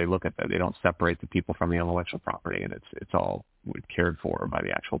Lucas, where they look at that, they don't separate the people from the intellectual property, and it's all cared for by the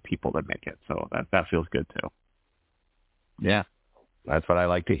actual people that make it. So that feels good too. Yeah, that's what I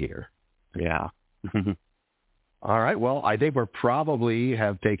like to hear. Yeah. All right. Well, I think we're probably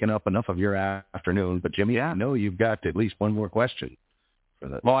have taken up enough of your afternoon, but Jimmy, I know you've got at least one more question.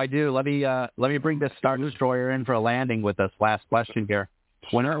 Well, I do. Let me bring this Star Destroyer in for a landing with this last question here.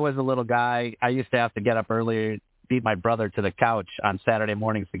 When I was a little guy, I used to have to get up earlier, beat my brother to the couch on Saturday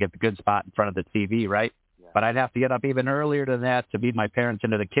mornings to get the good spot in front of the TV, right? Yeah. But I'd have to get up even earlier than that to beat my parents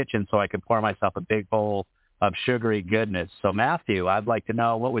into the kitchen so I could pour myself a big bowl of sugary goodness. So, Matthew, I'd like to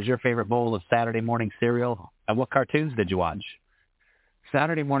know, what was your favorite bowl of Saturday morning cereal, and what cartoons did you watch?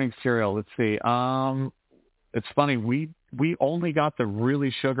 Saturday morning cereal, let's see. It's funny, we only got the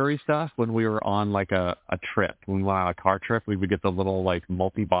really sugary stuff when we were on like a trip. When we went on a car trip, we would get the little like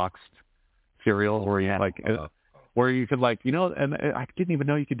multi-boxed cereal where you had where you could and I didn't even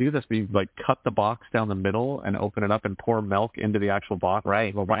know you could do this, but you like cut the box down the middle and open it up and pour milk into the actual box.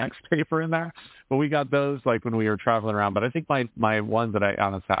 Right. With wax paper in there. But we got those like when we were traveling around. But I think my ones that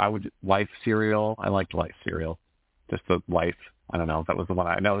I would Life cereal. I liked Life cereal. Just the Life. I don't know if that was the one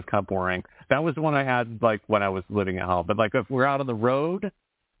I know it's kind of boring. That was the one I had like when I was living at home. But like if we're out on the road,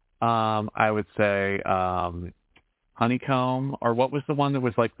 I would say Honeycomb, or what was the one that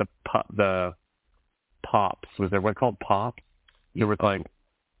was like the Pops? Was there one called Pops? There was like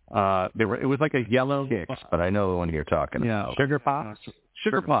it was like a yellow Kicks, but I know the one you're talking about. Sugar Pops.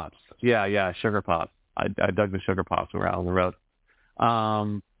 Sugar Pops. Yeah, Sugar Pops. I dug the Sugar Pops when we were out on the road.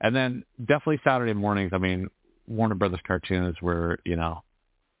 And then definitely Saturday mornings. I mean, Warner Brothers cartoons were,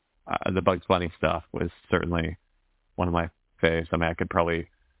 the Bugs Bunny stuff was certainly one of my faves. I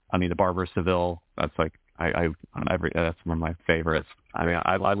mean, the Barber Seville. That's like that's one of my favorites. I mean,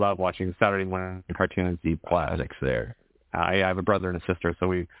 I love watching Saturday morning cartoons. Deep classics there. I have a brother and a sister, so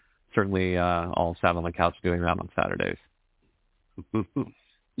we certainly all sat on the couch doing that on Saturdays.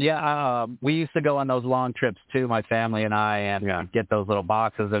 Yeah, we used to go on those long trips too, my family and I, and get those little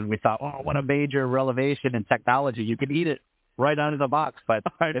boxes, and we thought, oh, what a major revelation in technology. You could eat it right out of the box, but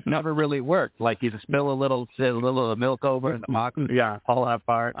it never really worked. Like you spill a little of the milk over in the box, fall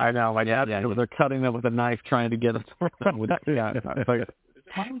apart. I know, my dad, they're cutting them with a knife trying to get it.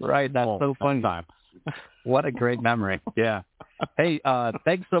 Right, that's so fun time. What a great memory. Yeah. Hey,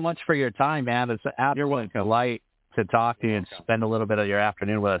 thanks so much for your time, man. It's an absolute delight to talk to you and spend a little bit of your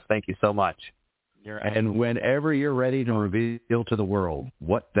afternoon with us. Thank you so much. And whenever you're ready to reveal to the world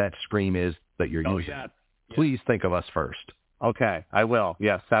what that scream is that you're using, please think of us first. Okay, I will.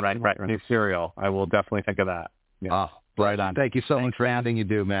 Yes, Saturday new cereal. I will definitely think of that. Yeah. Right on. Thank you so much for everything you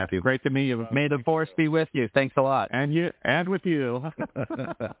do, Matthew. Great to meet you. May the force be with you. Thanks a lot. And with you.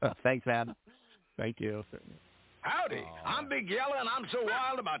 Thanks, man. Thank you. Howdy, I'm Big Yellow, and I'm so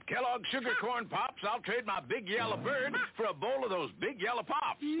wild about Kellogg's Sugar Corn Pops, I'll trade my Big Yellow bird for a bowl of those Big Yellow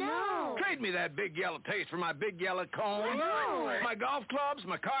Pops. No. Trade me that Big Yellow taste for my Big Yellow cone, my golf clubs,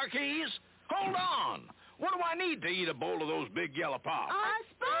 my car keys. Hold on. What do I need to eat a bowl of those Big Yellow Pops? A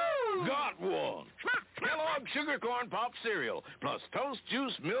spoon. Got one. Kellogg's Sugar Corn Pop cereal, plus toast,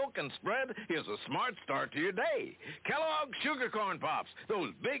 juice, milk, and spread is a smart start to your day. Kellogg's Sugar Corn Pops.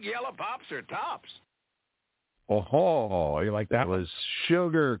 Those Big Yellow Pops are tops. Oh, you like that? That was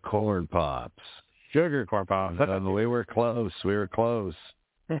Sugar Corn Pops. Sugar Corn Pops. We were close.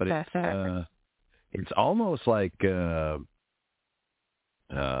 But it's almost like a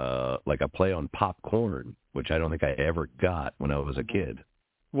play on popcorn, which I don't think I ever got when I was a kid.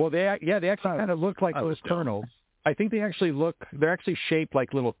 Well, they actually kind of look like those kernels. I think they're actually shaped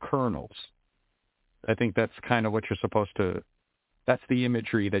like little kernels. I think that's kind of what you're supposed to, that's the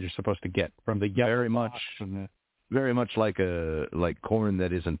imagery that you're supposed to get from the Very much like corn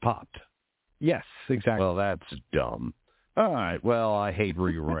that isn't popped. Yes, exactly. Well, that's dumb. All right. Well, I hate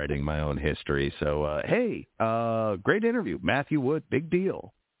rewriting my own history. So, hey, great interview. Matthew Wood, big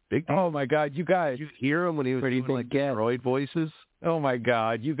deal. Oh, my God, you guys. Did you hear him when he was doing droid voices? Oh, my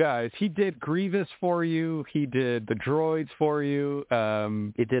God, you guys. He did Grievous for you. He did the droids for you.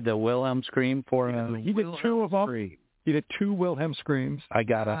 He did the Wilhelm scream for him. He did two of them. He did two Wilhelm screams.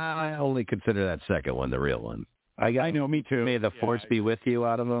 I only consider that second one the real one. I know, me too. May the Force be with you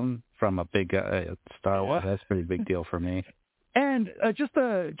out of him from a big Star Wars. That's a pretty big deal for me. And just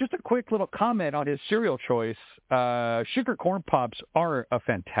a quick little comment on his cereal choice. Sugar Corn Pops are a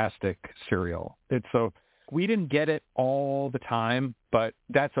fantastic cereal. We didn't get it all the time, but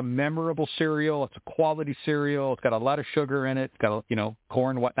that's a memorable cereal. It's a quality cereal. It's got a lot of sugar in it. It's got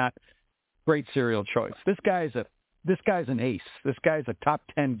corn, whatnot. Great cereal choice. This guy's an ace. This guy's a top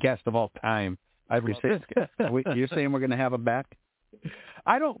 10 guest of all time. You're saying we're going to have him back?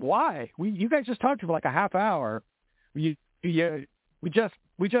 I don't. Why? You guys just talked for like a half hour. We just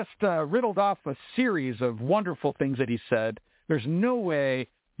riddled off a series of wonderful things that he said. There's no way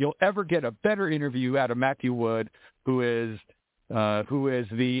you'll ever get a better interview out of Matthew Wood, who is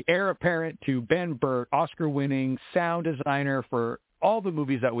the heir apparent to Ben Burtt, Oscar-winning sound designer for all the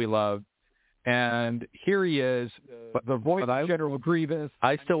movies that we love. And here he is, the voice of General Grievous.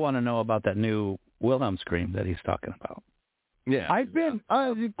 I still want to know about that new Wilhelm scream that he's talking about. Yeah,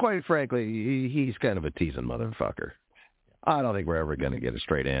 quite frankly, he's kind of a teasing motherfucker. I don't think we're ever going to get a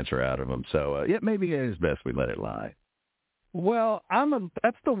straight answer out of him. So, maybe it's best we let it lie. Well,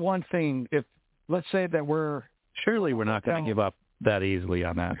 that's the one thing. If let's say that surely we're not going to give up that easily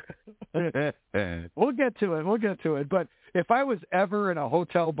on that. We'll get to it. But if I was ever in a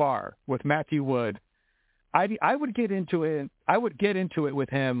hotel bar with Matthew Wood, I would get into it. I would get into it with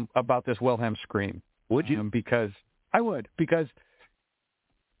him about this Wilhelm scream. Would you? Because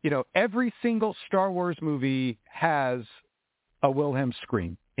every single Star Wars movie has a Wilhelm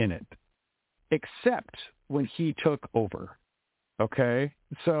scream in it, except when he took over. Okay?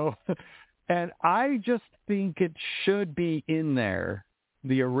 So, and I just think it should be in there,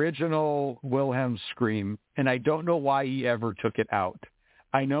 the original Wilhelm scream, and I don't know why he ever took it out.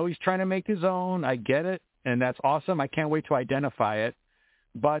 I know he's trying to make his own. I get it, and that's awesome. I can't wait to identify it.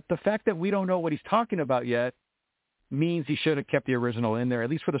 But the fact that we don't know what he's talking about yet means he should have kept the original in there,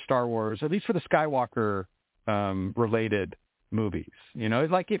 at least for the Star Wars, at least for the Skywalker related movies.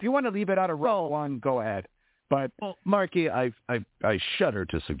 It's like if you want to leave it out of Rogue One, go ahead. But Marky, I shudder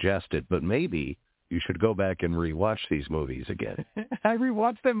to suggest it, but maybe you should go back and rewatch these movies again. I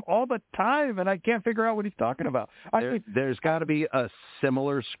rewatch them all the time, and I can't figure out what he's talking about. There's got to be a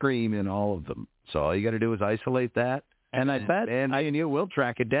similar scream in all of them. So all you got to do is isolate that, and I bet you will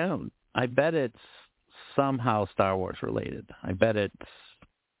track it down. I bet it's somehow Star Wars related. I bet it's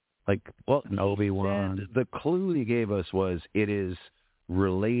like an Obi-Wan. The clue he gave us was it is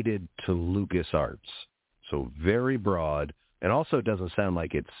related to LucasArts. So very broad, and also doesn't sound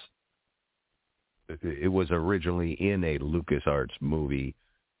like it was originally in a LucasArts movie,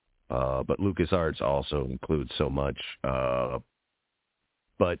 but LucasArts also includes so much.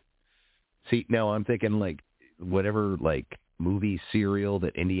 But see, now I'm thinking like whatever movie serial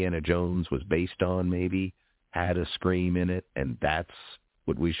that Indiana Jones was based on maybe had a scream in it, and that's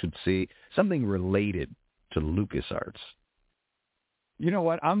what we should see. Something related to LucasArts. You know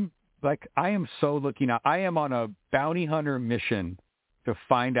what? I am so looking out. I am on a bounty hunter mission to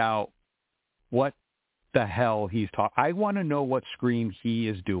find out what the hell he's talking. I want to know what scream he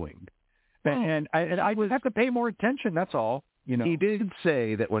is doing. And I would have to pay more attention, that's all. He did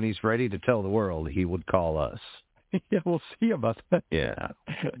say that when he's ready to tell the world, he would call us. Yeah, we'll see about that. Yeah.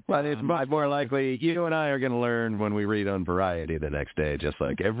 But it's more likely you and I are going to learn when we read on Variety the next day, just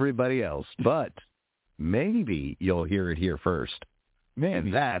like everybody else. But maybe you'll hear it here first.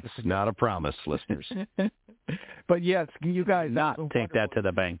 And that's not a promise, listeners. But yes, you guys Not take that to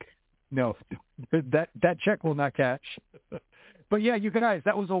the bank. No, that check will not catch. But yeah, you guys,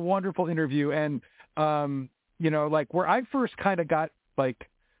 that was a wonderful interview. And, like where I first kind of got, like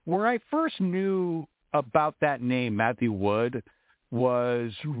where I first knew about that name, Matthew Wood,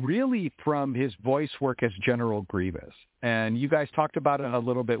 was really from his voice work as General Grievous. And you guys talked about it a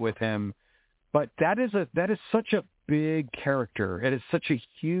little bit with him. But that is such a big character. It is such a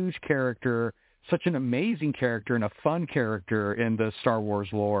huge character, such an amazing character and a fun character in the Star Wars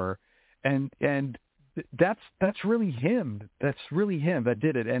lore. And that's really him. That's really him that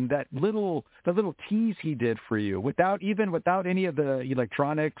did it. And the little tease he did for you, without any of the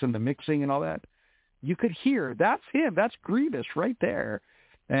electronics and the mixing and all that, you could hear that's him. That's Grievous right there.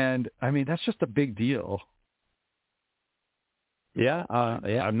 And I mean, that's just a big deal. Yeah,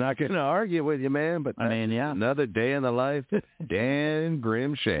 I'm not going to argue with you, man, but another day in the life, Dan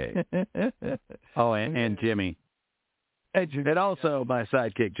Grimshay. Oh, and Jimmy. And also my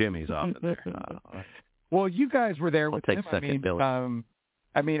sidekick Jimmy's off there. Well, you guys were there with him. Billy.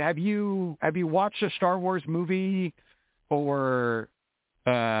 I mean, have you watched a Star Wars movie or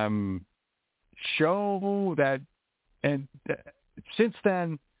show that, and since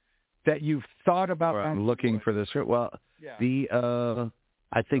then that you've thought about? I'm looking for this. Well, yeah.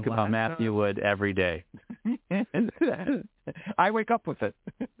 I think about Matthew Wood every day. I wake up with it.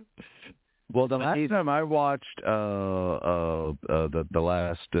 Well, the last time I watched the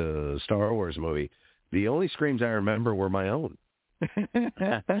last Star Wars movie, the only screams I remember were my own.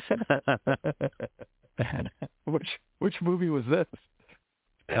 Which movie was this?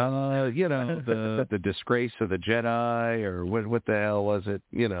 The Disgrace of the Jedi, or what the hell was it?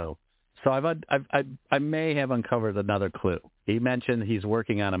 So I may have uncovered another clue. He mentioned he's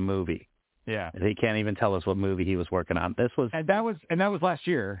working on a movie. Yeah. He can't even tell us what movie he was working on. And that was last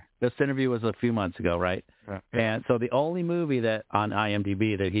year. This interview was a few months ago, right? Yeah. And so the only movie that on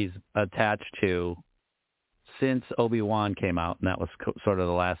IMDb that he's attached to since Obi-Wan came out, and that was sort of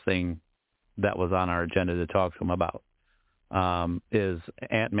the last thing that was on our agenda to talk to him about, is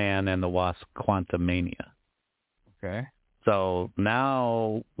Ant-Man and the Wasp: Quantumania. Okay. So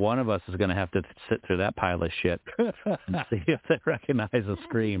now one of us is going to have to sit through that pile of shit and see if they recognize a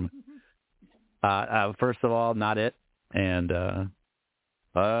scream. First of all, not it. And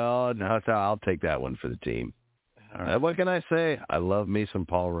I'll take that one for the team. Right. What can I say? I love me some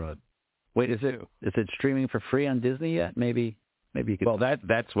Paul Rudd. Wait, is it streaming for free on Disney yet? Maybe you could. Well,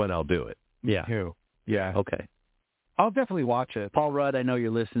 that's when I'll do it. Yeah. Yeah. Okay. I'll definitely watch it. Paul Rudd, I know you're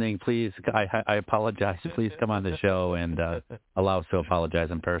listening. Please, I apologize. Please come on the show and allow us to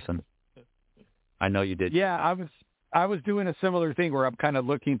apologize in person. I know you did. Yeah, I was doing a similar thing where I'm kind of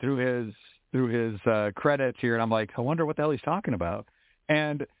looking through his credits here, and I'm like, I wonder what the hell he's talking about.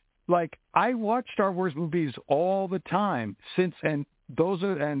 And like, I watch Star Wars movies all the time and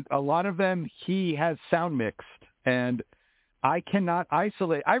a lot of them he has sound mixed, and I cannot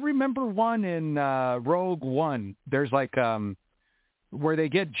isolate. I remember one in Rogue One. There's like where they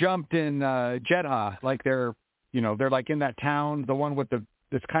get jumped in Jeddah, like they're like in that town, the one with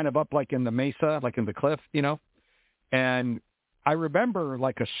it's kind of up like in the mesa, like in the cliff, and I remember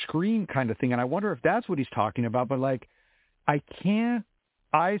like a scream kind of thing, and I wonder if that's what he's talking about. But like, I can't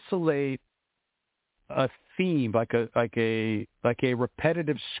isolate a theme like a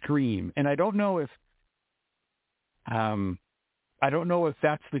repetitive scream, and I don't know if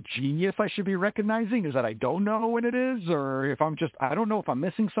that's the genius I should be recognizing, is that I don't know what it is, or if I don't know if I'm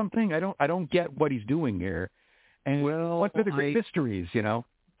missing something. I don't get what he's doing here. And what are the great mysteries,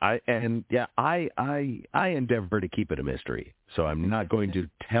 I endeavor to keep it a mystery, so I'm not going to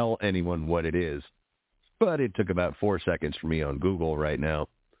tell anyone what it is. But it took about 4 seconds for me on Google right now.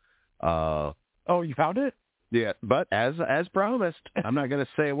 Oh, you found it? Yeah, but as promised, I'm not going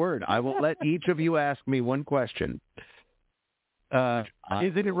to say a word. I will let each of you ask me one question. Is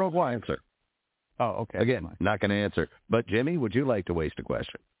it in Rogue One? Answer. Oh, okay. Again, not going to answer. But Jimmy, would you like to waste a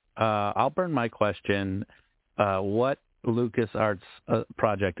question? I'll burn my question. What LucasArts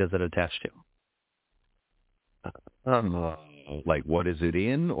project is it attached to? Like, what is it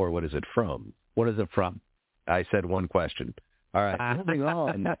in, or what is it from? What is it from? I said one question. All right, moving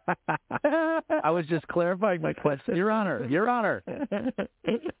on. I was just clarifying my question. Your Honor. Your Honor.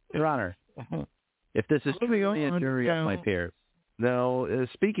 If this is truly a jury of my peers. No,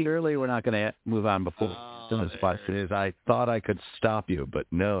 speaking earlier, we're not going to move on before this question is. I thought I could stop you, but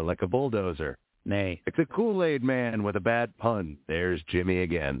no, like a bulldozer. Nay. It's a Kool-Aid man with a bad pun. There's Jimmy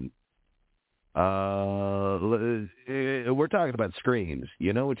again. We're talking about screens.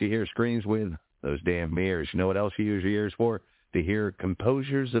 You know what you hear screens with? Those damn mirrors. You know what else you use your ears for? To hear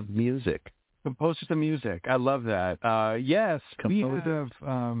composers of music. Composers of music. I love that. Yes, we have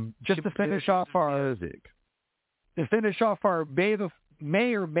just to finish off our music.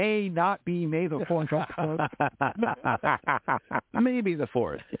 may or may not be May the 4th. Maybe the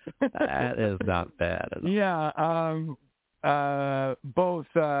 4th. That is not bad at all. Yeah. Both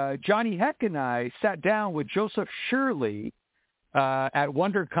Johnny Heck and I sat down with Joseph Shirley at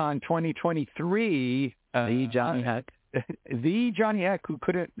WonderCon 2023. The Johnny Heck. The Johnny Heck who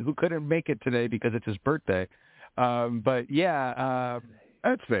couldn't make it today because it's his birthday. But yeah,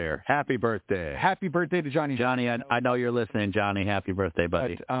 that's fair. Happy birthday. Happy birthday to Johnny. Johnny, I know you're listening, Johnny. Happy birthday,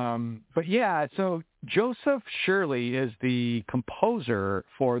 buddy. But yeah, so Joseph Shirley is the composer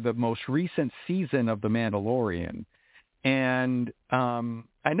for the most recent season of The Mandalorian. And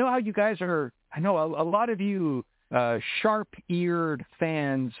I know how you guys are. I know a lot of you sharp-eared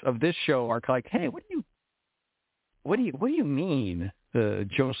fans of this show are like, hey, what do you mean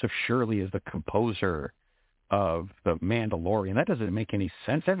Joseph Shirley is the composer of The Mandalorian? That doesn't make any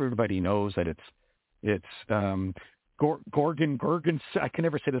sense. Everybody knows that it's Gorgon. I can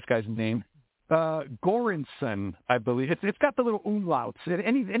never say this guy's name. Goranson, I believe. It's got the little umlauts.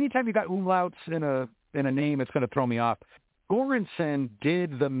 Anytime you got umlauts in a name, it's going to throw me off. Goranson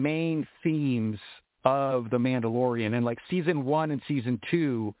did the main themes of The Mandalorian, and like season 1 and season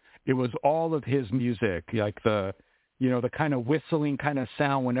 2, it was all of his music, like the kind of whistling kind of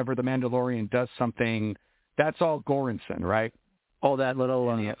sound whenever the Mandalorian does something. That's all Goranson, right? All that little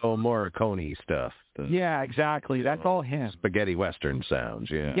Morricone stuff. Yeah, exactly. That's all him. Spaghetti Western sounds,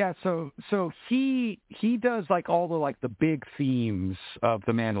 yeah. Yeah, so he does like all the big themes of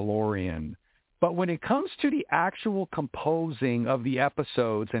The Mandalorian. But when it comes to the actual composing of the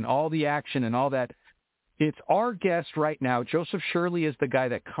episodes and all the action and all that, it's our guest right now. Joseph Shirley is the guy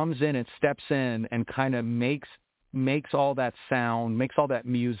that comes in and steps in and kind of makes all that sound, makes all that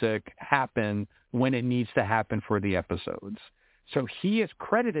music happen when it needs to happen for the episodes. So he is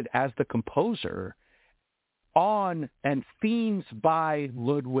credited as the composer on and themes by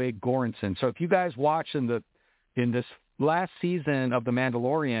Ludwig Göransson. So if you guys watch in this last season of The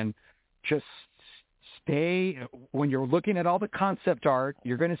Mandalorian, just stay, when you're looking at all the concept art,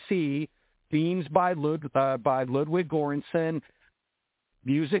 you're going to see themes by Ludwig Göransson,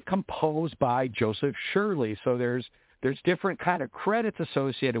 music composed by Joseph Shirley. So there's different kind of credits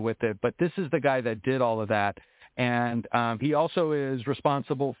associated with it, but this is the guy that did all of that. And he also is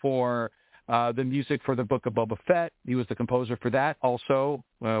responsible for the music for the Book of Boba Fett. He was the composer for that, also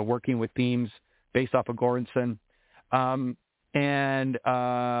working with themes based off of Göransson. And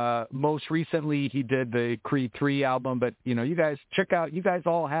most recently, he did the Creed 3 album. But, you guys check out, you guys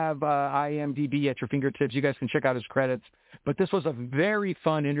all have IMDb at your fingertips. You guys can check out his credits. But this was a very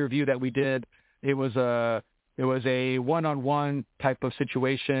fun interview that we did. It was a one-on-one type of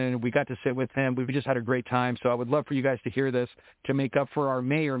situation. We got to sit with him. We just had a great time. So I would love for you guys to hear this to make up for our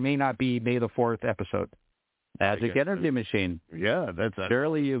may or may not be May the 4th episode. Magic Energy Machine. Yeah, that's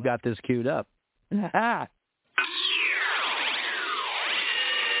surely you've got this queued up. Meanwhile,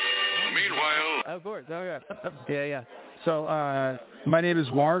 Of course. Oh, yeah. Yeah. So my name is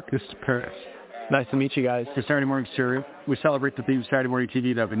Mark. This is Paris. Nice to meet you guys. For Saturday Morning Cereal, we celebrate the theme of Saturday Morning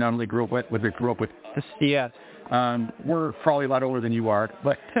TV that we not only grew up with, but we grew up with. Yeah. We're probably a lot older than you are,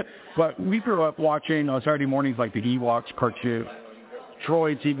 but we grew up watching Saturday mornings like the Ewoks cartoon,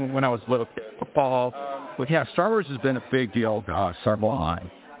 droids, even when I was little, football. But yeah, Star Wars has been a big deal. Star Wars.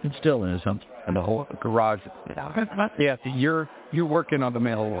 It still is. And the whole garage. Yeah, you're working on the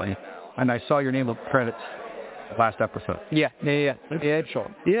Mandalorian, and I saw your name on the credits last episode. Yeah. Sure.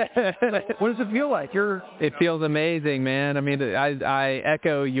 Yeah. What does it feel like? It feels amazing, man. I mean, I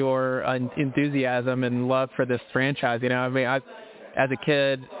echo your enthusiasm and love for this franchise. I mean, I, as a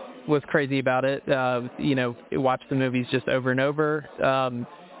kid, was crazy about it. Watched the movies just over and over.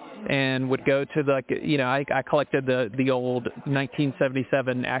 And would go to I collected the old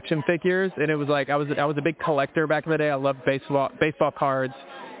 1977 action figures, and it was like I was a big collector back in the day. I loved baseball cards,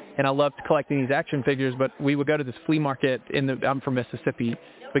 and I loved collecting these action figures. But we would go to this flea market I'm from Mississippi.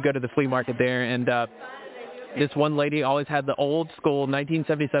 We'd go to the flea market there, and this one lady always had the old school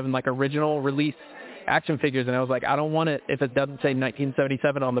 1977 original release action figures, and I was like, I don't want it if it doesn't say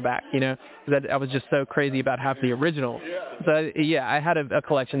 1977 on the back, because I was just so crazy about having the original. So I had a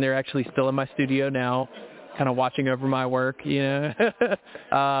collection. They're actually still in my studio now, kind of watching over my work, giving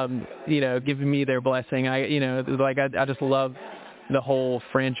me their blessing. I just love the whole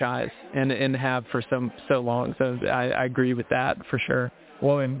franchise and have for so long. So I agree with that for sure.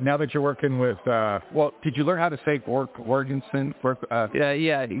 Well, and now that you're working with, did you learn how to say Gorgensen?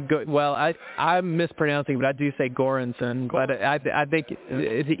 I'm mispronouncing, but I do say Goranson. But I think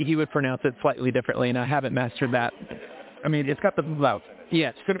he would pronounce it slightly differently, and I haven't mastered that. I mean, it's got the loud.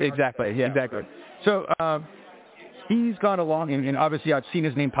 Yes, exactly. Yeah. Exactly. So he's gone along, and obviously I've seen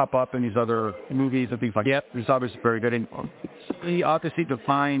his name pop up in these other movies and things like that. Yep. He's obviously very good. And he obviously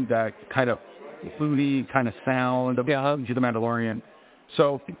defined that kind of flute kind of sound of The Mandalorian.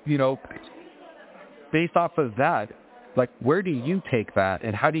 So, based off of that, like, where do you take that,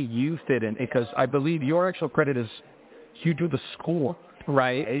 and how do you fit in? Because I believe your actual credit is you do the score.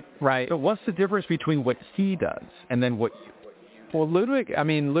 Right. So what's the difference between what he does and then what you do? Well, Ludwig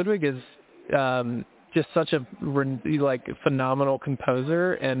is just such a phenomenal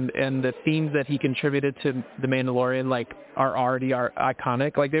composer, and the themes that he contributed to The Mandalorian are already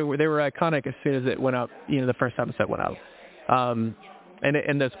iconic. Like they were iconic as soon as it went up. The first episode went out.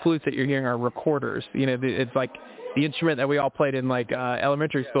 And those flutes that you're hearing are recorders. It's like the instrument that we all played in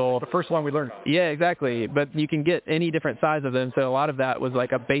elementary school. The first one we learned. Yeah, exactly. But you can get any different size of them. So a lot of that was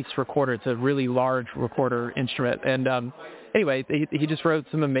like a bass recorder. It's a really large recorder instrument. And anyway, he just wrote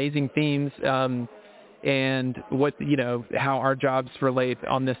some amazing themes. And what how our jobs relate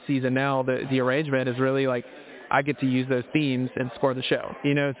on this season now. The arrangement is really like I get to use those themes and score the show.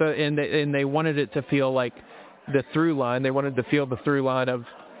 So and they wanted it to feel like the through line. They wanted to feel the through line of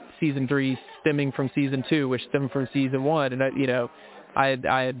season 3 stemming from season 2, which stemmed from season 1. And I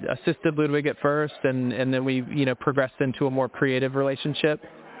had assisted Ludwig at first, and then we progressed into a more creative relationship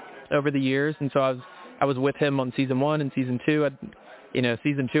over the years. And so I was with him on season 1 and season 2.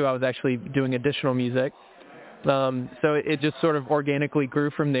 Season 2 I was actually doing additional music. So it just sort of organically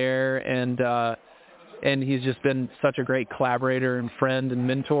grew from there, and he's just been such a great collaborator and friend and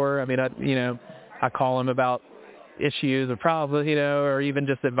mentor. I mean, I call him about issues or problems, or even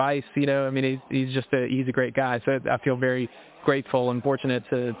just advice, I mean, he's a great guy. So I feel very grateful and fortunate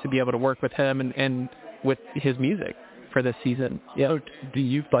to be able to work with him and with his music for this season. Yeah. So do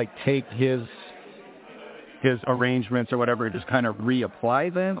you take his arrangements or whatever and just kind of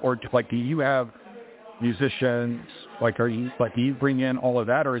reapply them, or do you have musicians? Do you bring in all of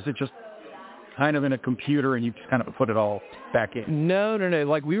that, or is it just kind of in a computer and you just kind of put it all back in? No.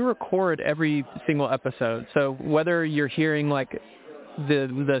 We record every single episode. So whether you're hearing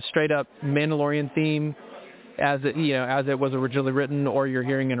the straight up Mandalorian theme as it was originally written, or you're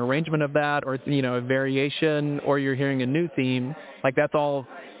hearing an arrangement of that, or a variation, or you're hearing a new theme, that's all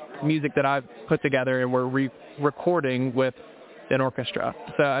music that I've put together and we're re-recording with an orchestra.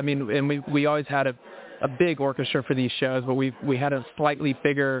 So I mean, and we always had a big orchestra for these shows, but we had a slightly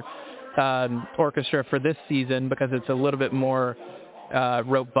bigger orchestra for this season because it's a little bit more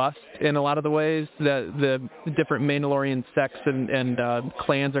robust in a lot of the ways. The different Mandalorian sects and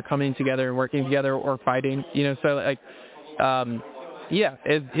clans are coming together and working together or fighting. So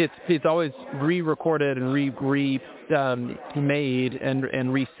it's always re-recorded and made and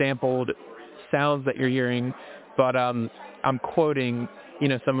resampled sounds that you're hearing, but I'm quoting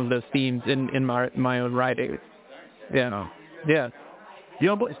some of those themes in my own writing. Yeah. Yeah.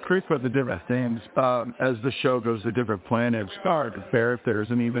 It's curious about the different themes as the show goes to different planets. If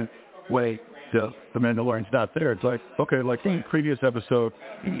there's an even way the Mandalorian's not there. It's okay, in the previous episode,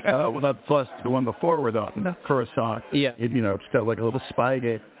 without plus the one before with Coruscant. Yeah. It's got a little spy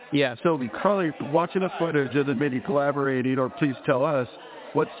game. Yeah. So probably watching the footage and then maybe collaborating, or please tell us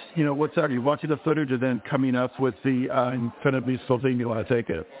what's out. Are you watching the footage and then coming up with the incredibly still thing you want to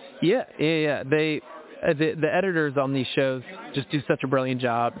take it? Yeah. The editors on these shows just do such a brilliant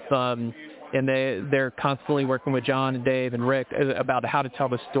job, and they're constantly working with John and Dave and Rick about how to tell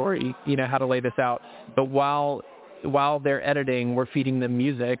the story, how to lay this out. But while they're editing, we're feeding them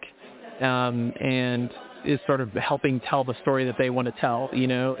music, and is sort of helping tell the story that they want to tell,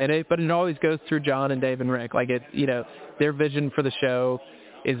 but it always goes through John and Dave and Rick. Their vision for the show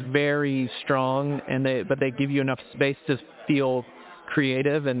is very strong, but they give you enough space to feel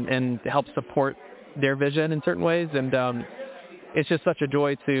creative and help support their vision in certain ways, and it's just such a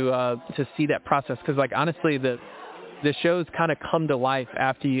joy to see that process, because honestly the shows kind of come to life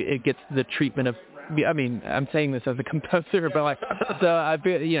after it gets the treatment of, I mean, I'm saying this as a composer, but so I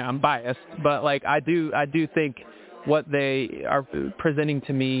feel, I'm biased, but I do think what they are presenting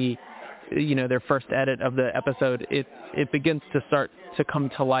to me, their first edit of the episode, it begins to start to come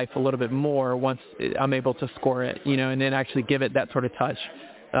to life a little bit more once I'm able to score it, and then actually give it that sort of touch.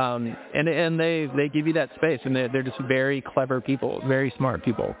 And they give you that space, and they're just very clever people, very smart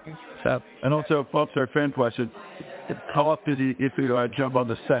people. So, and also, folks, our fan question: how often did if you jump on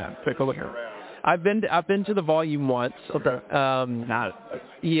the set, take a look around? I've been to the volume once. Okay.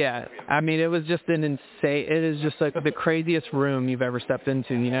 Yeah. I mean, it was just an insane. It is just like the craziest room you've ever stepped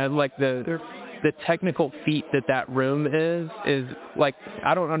into. You know, like the technical feat that room is like,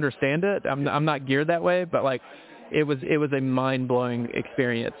 I don't understand it. I'm not geared that way, but like it was a mind blowing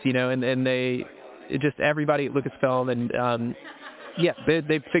experience. You know, and just everybody at Lucasfilm and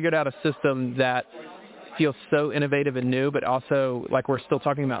they figured out a system that feels so innovative and new, but also, like, we're still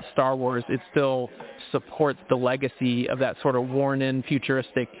talking about Star Wars, it still supports the legacy of that sort of worn-in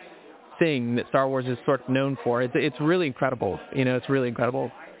futuristic thing that Star Wars is sort of known for. It's really incredible. You know, it's really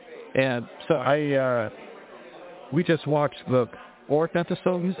incredible. And so we just watched the 4th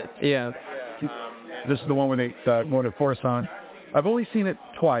episode. Yeah. This is the one where they go to Coruscant. I've only seen it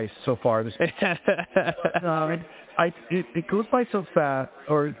twice so far. It goes by so fast,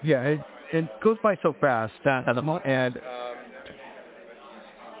 it goes by so fast. And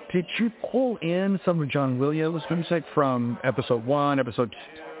did you pull in some of John Williams' music from episode 1, episode 2,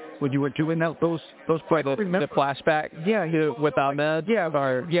 when you were doing those the flashback? Yeah, with Ahmed.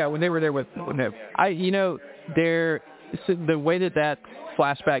 Yeah, when they were there with him. So the way that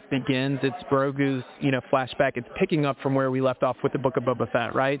flashback begins, it's Grogu's flashback. It's picking up from where we left off with the Book of Boba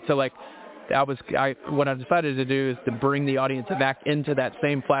Fett, right? So like. What I decided to do is to bring the audience back into that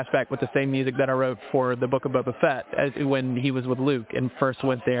same flashback with the same music that I wrote for the Book of Boba Fett when he was with Luke and first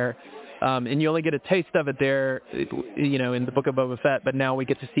went there. And you only get a taste of it there, in the Book of Boba Fett, but now we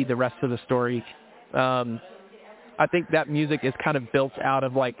get to see the rest of the story. I think that music is kind of built out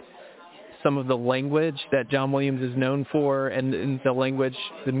of like some of the language that John Williams is known for and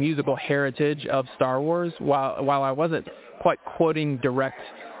the musical heritage of Star Wars. While I wasn't quite quoting direct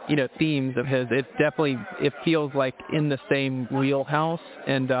themes of his, it feels like in the same wheelhouse,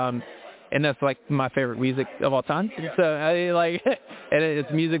 and that's like my favorite music of all time. So and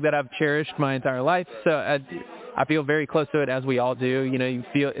it's music that I've cherished my entire life. So I feel very close to it, as we all do. You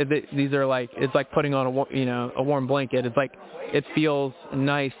feel these are like, it's like putting on a warm blanket. It's like it feels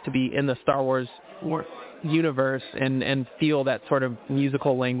nice to be in the Star Wars universe and feel that sort of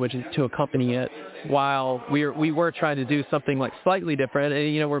musical language to accompany it, while we were trying to do something like slightly different.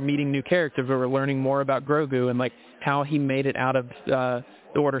 And we're meeting new characters, where we're learning more about Grogu and like how he made it out of the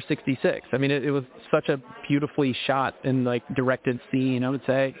Order 66. I mean, it was such a beautifully shot and like directed scene, I would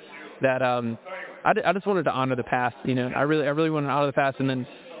say, that I just wanted to honor the past. I really wanted to honor the past, and then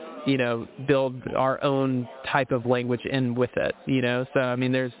build our own type of language in with it, So, I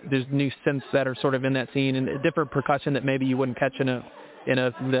mean, there's new synths that are sort of in that scene, and a different percussion that maybe you wouldn't catch in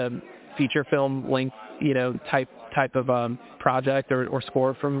the feature film length, type of project or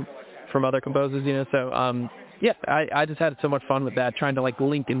score from other composers, So, I just had so much fun with that, trying to like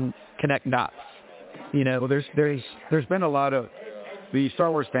link and connect dots, Well, there's been a lot of the Star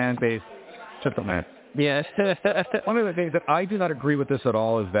Wars fan base. Man. Yeah. One of the things that I do not agree with this at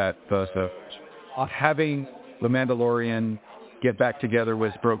all is that having the Mandalorian get back together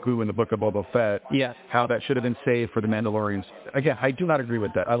with Grogu in the Book of Boba Fett, how that should have been saved for the Mandalorians. Again, I do not agree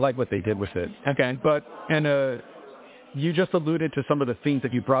with that. I like what they did with it. Okay. But, you just alluded to some of the themes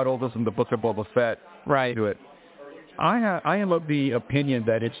that you brought over from the Book of Boba Fett to it. I am of the opinion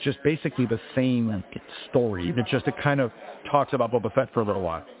that it's just basically the same story. It's just, it kind of talks about Boba Fett for a little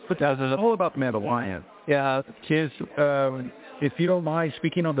while. But it's all about the Mandalorian. Yeah. If you don't mind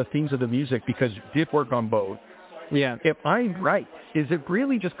speaking on the themes of the music, because you did work on both. Yeah. If I'm right, is it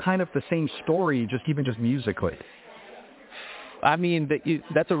really just kind of the same story, even just musically? I mean,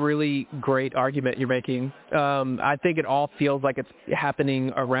 that's a really great argument you're making. I think it all feels like it's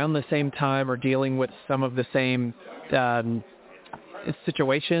happening around the same time, or dealing with some of the same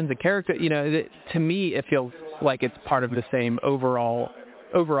situations. The character, to me, it feels like it's part of the same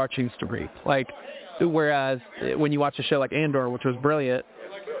overarching story. Like, whereas when you watch a show like Andor, which was brilliant,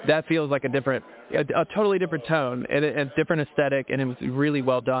 that feels like a totally different tone and a different aesthetic, and it was really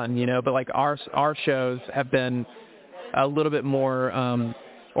well done, But like our shows have been a little bit more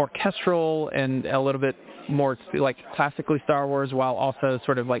orchestral and a little bit more like classically Star Wars, while also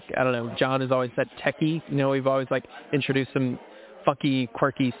sort of like, I don't know, John has always said techie. We've always like introduced some funky,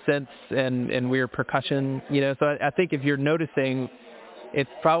 quirky synths and weird percussion, So I think if you're noticing, it's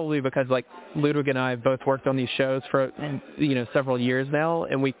probably because like Ludwig and I have both worked on these shows for, several years now,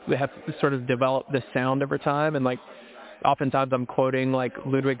 and we have sort of developed this sound over time. And like, oftentimes I'm quoting like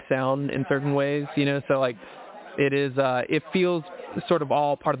Ludwig's sound in certain ways, So like, it feels sort of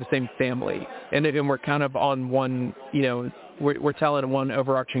all part of the same family, and we're kind of on one, we're telling one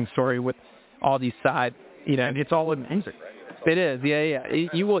overarching story with all these side, and it's all in music. It is, yeah.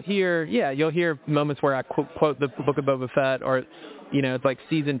 You will hear, you'll hear moments where I quote the Book of Boba Fett, or, it's like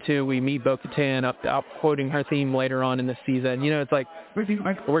season 2, we meet Bo-Katan up quoting her theme later on in the season. It's like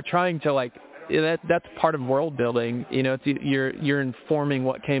we're trying to like that's part of world building. It's, you're informing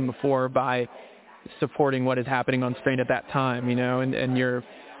what came before by supporting what is happening on screen at that time. And you're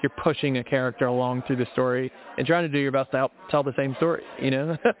pushing a character along through the story and trying to do your best to help tell the same story.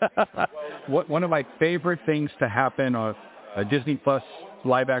 One of my favorite things to happen on a Disney Plus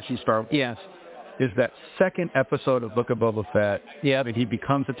live action Star Wars is that second episode of Book of Boba Fett. Yeah. When he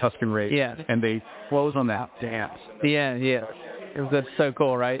becomes a Tusken Raider. Yeah. And they close on that dance. Yeah. That's so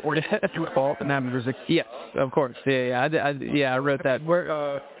cool, right? Or to fault and have music. Yes, of course. Yeah. I wrote that.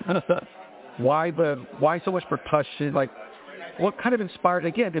 Why so much percussion? Like, what kind of inspired?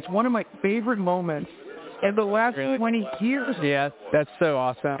 Again, it's one of my favorite moments in the last 20 years. Yeah, that's so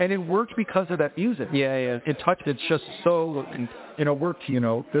awesome. And it worked because of that music. Yeah. It's just so, worked.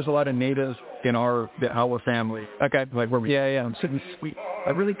 There's a lot of natives in our family. Okay. Like where we. Yeah. I'm sitting sweet.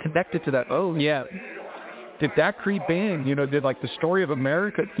 I really connected to that. Oh yeah. Did that creep in? Did like the story of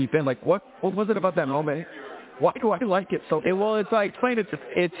America creep in? Like what was it about that moment? Why do I like it so? Well, it's like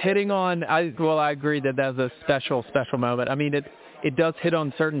it's hitting on. I agree that that's a special moment. I mean, it does hit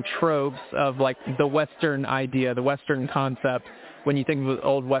on certain tropes of like the Western idea, the Western concept. When you think of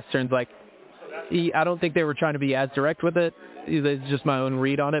old Westerns, like I don't think they were trying to be as direct with it. It's just my own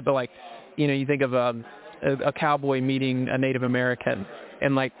read on it. But like, you think of a cowboy meeting a Native American,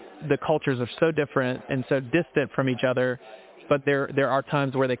 and like the cultures are so different and so distant from each other. But there are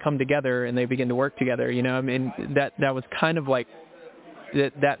times where they come together and they begin to work together. I mean, that was kind of like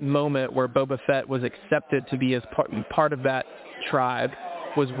that moment where Boba Fett was accepted to be as part of that tribe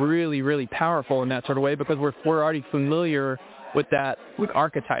was really, really powerful in that sort of way, because we're already familiar with that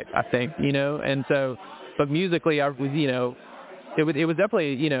archetype, I think, and so, but musically, it was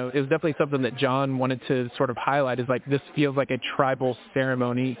definitely something that John wanted to sort of highlight, is like, this feels like a tribal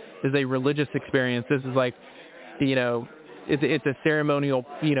ceremony. This is a religious experience. This is like, it's a ceremonial,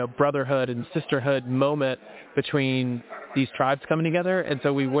 brotherhood and sisterhood moment between these tribes coming together. And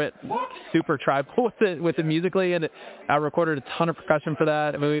so we went super tribal with it musically, and I recorded a ton of percussion for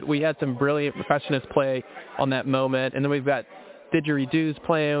that. I mean, we had some brilliant percussionists play on that moment, and then we've got didgeridoos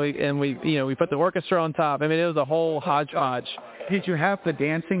playing, and we put the orchestra on top. I mean, it was a whole hodgepodge. Did you have the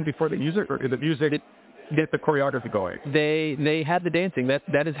dancing before the music, or did the music get the choreography going? They had the dancing.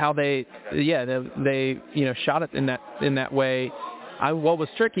 That is how they shot it in that way. What was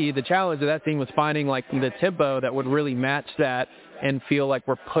tricky, the challenge of that scene was finding like the tempo that would really match that and feel like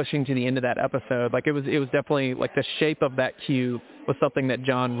we're pushing to the end of that episode. Like it was definitely like the shape of that cue was something that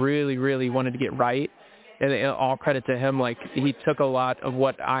John really, really wanted to get right. And all credit to him. Like he took a lot of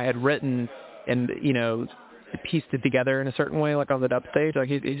what I had written and pieced it together in a certain way, like on the dub stage. Like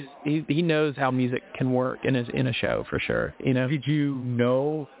he knows how music can work in a show for sure. Did you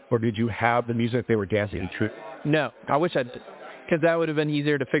know, or did you have the music they were dancing to? No, I wish I did, because that would have been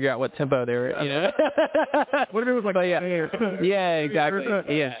easier to figure out what tempo they were. What if it was like, yeah,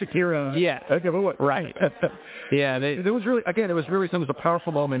 exactly, yeah, Shakira, yeah, okay, but what? Right, yeah. It was a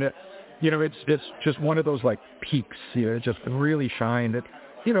powerful moment. It's just one of those like peaks. It just really shined.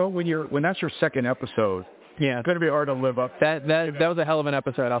 When that's your second episode. Yeah, it's going to be hard to live up. That was a hell of an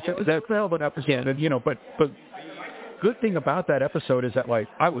episode. It was a hell of an episode. Yeah. And, but good thing about that episode is that like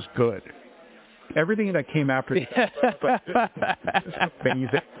I was good. Everything that came after, but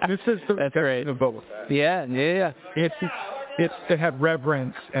amazing. That's right. Yeah. It had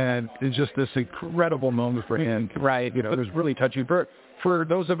reverence, and it's just this incredible moment for him. Right. It was really touching for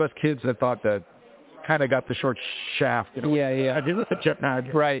those of us kids that thought that kind of got the short shaft. Yeah. I did with the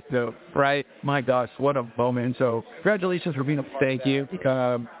jetpack. Right. So, right. My gosh, what a moment. So congratulations for being a Thank you.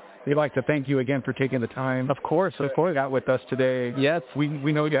 We'd like to thank you again for taking the time. Of course. Got with us today. Yes. We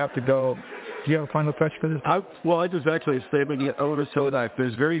know you have to go. Do you have a final question for this? I just actually a statement. I would have told that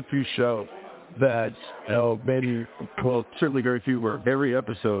there's very few shows that, certainly very few, where every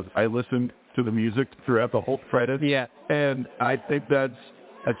episode I listened to the music throughout the whole credits. Yeah. And I think that's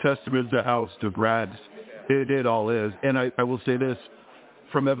a testament to how DeBrad's it all is. And I will say this,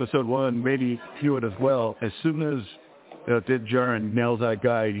 from episode 1, maybe Hewitt as well, as soon as Din Djarin nails that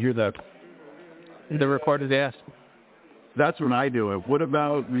guy, you hear that. The record is asked. That's when I do it. What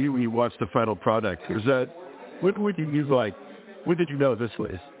about you when you watch the final product? What would you use like? When did you know this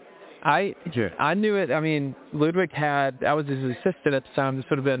was? I knew it. I mean, Ludwig I was his assistant at the time. This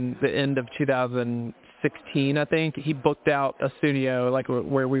would have been the end of 2016, I think. He booked out a studio like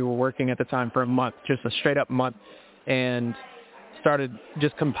where we were working at the time for a month, just a straight up month, and started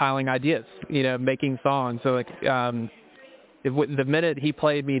just compiling ideas, making songs. So like, the minute he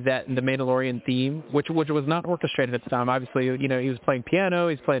played me the Mandalorian theme, which was not orchestrated at the time. Obviously, he was playing piano,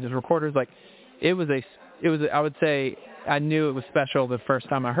 he's playing his recorders. Like, it was I would say I knew it was special the first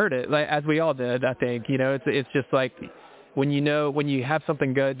time I heard it, like, as we all did. I think it's just like when you have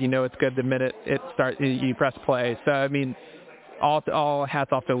something good, it's good the minute it starts. You press play. So I mean, all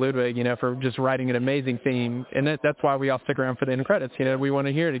hats off to Ludwig, for just writing an amazing theme, and that's why we all stick around for the end credits. We want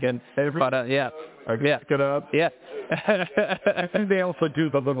to hear it again. But yeah, Good up. Yeah. And they also do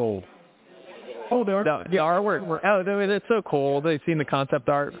the little. Oh, the artwork. Oh, it's so cool. They've seen the concept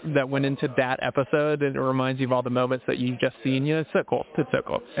art that went into that episode, and it reminds you of all the moments that you've just seen. It's so cool. It's so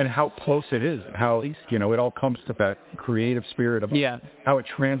cool. And how close it is. How it all comes to that creative spirit of how it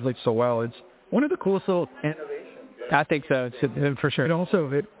translates so well. It's one of the coolest little innovations. I think so, for sure. And also,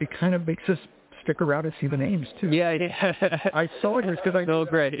 it kind of makes us stick around and see the names, too. Yeah. I saw it because I know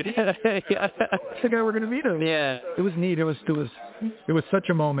great. That's the guy we're going to meet him. Yeah. It was neat. It was such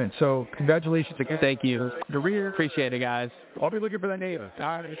a moment. So congratulations again. Thank you. Appreciate it, guys. I'll be looking for that name. All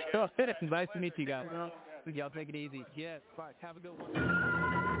right. Nice to meet you guys. Y'all take it easy. Yeah. Bye. Have a good one.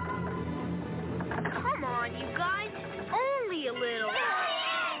 Come on, you guys. Only a little.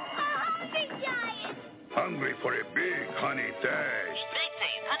 Big giant. Hungry for a big honey taste. Big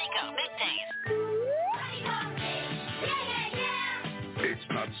taste, honeycomb, big taste. Honeycomb taste. Yeah. It's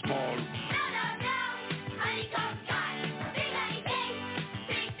not small. No. Honeycomb got big honey taste.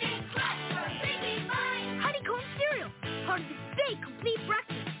 Big crunch for a big bite. Honeycomb cereal. Part of this big complete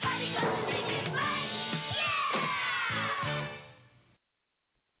breakfast. Honeycomb big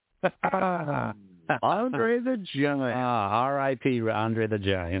bite. Yeah. Andre the Giant. R.I.P. Andre the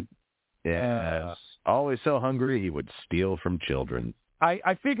Giant. Yes. Always so hungry, he would steal from children.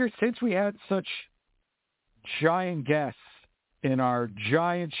 I figured since we had such giant guests in our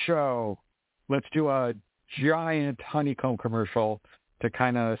giant show, let's do a giant honeycomb commercial to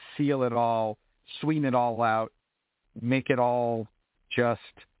kind of seal it all, sweeten it all out, make it all just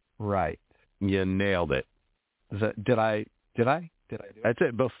right. You nailed it. Did I do it? That's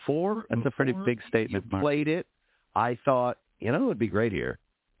it. Before a pretty big statement, you Mark. played it, I thought, it would be great here.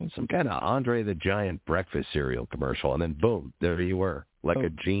 Some kind of Andre the Giant breakfast cereal commercial, and then boom, there you were, like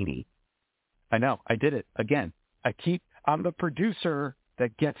a genie. I know. I did it again. I'm the producer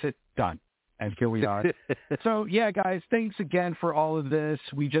that gets it done. And here we are. So, yeah, guys, thanks again for all of this.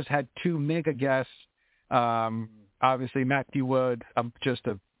 We just had 2 mega guests. Obviously, Matthew Wood. I'm just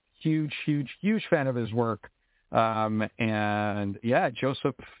a huge fan of his work. And, yeah,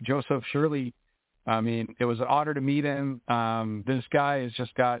 Joseph Shirley. I mean, it was an honor to meet him. This guy has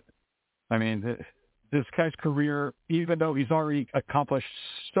just got, this guy's career, even though he's already accomplished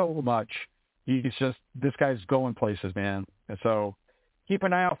so much, this guy's going places, man. And so keep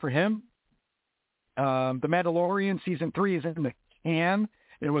an eye out for him. The Mandalorian season 3 is in the can.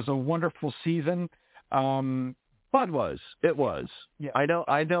 It was a wonderful season. It was. Yeah.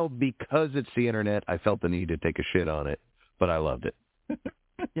 I know because it's the internet, I felt the need to take a shit on it, but I loved it.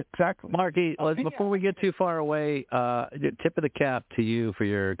 Exactly. Marky, before we get too far away, tip of the cap to you for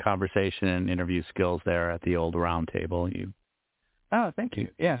your conversation and interview skills there at the old round table. Oh, thank you.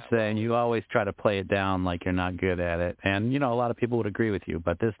 Yeah. And you always try to play it down like you're not good at it. And, a lot of people would agree with you,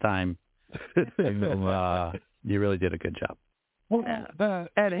 but this time you really did a good job. Well,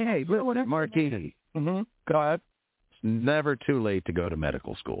 and hey, Marky, go ahead. It's never too late to go to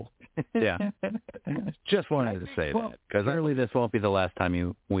medical school. Yeah. Just wanted to say that. Because clearly this won't be the last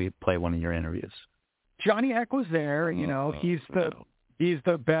time we play one of your interviews. Johnny Eck was there. He's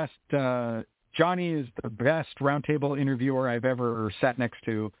the best. Johnny is the best roundtable interviewer I've ever sat next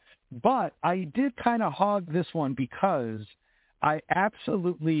to. But I did kind of hog this one because I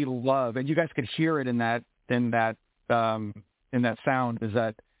absolutely love, and you guys could hear it in that sound, is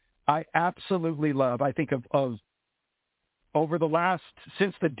that I absolutely love. I think of over the last,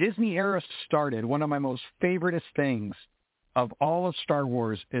 since the Disney era started, one of my most favoriteest things of all of Star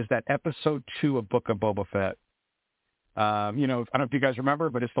Wars is that episode 2 of Book of Boba Fett. I don't know if you guys remember,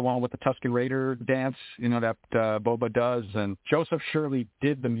 but it's the one with the Tusken Raider dance, that Boba does. And Joseph Shirley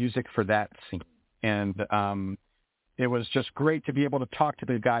did the music for that scene. And it was just great to be able to talk to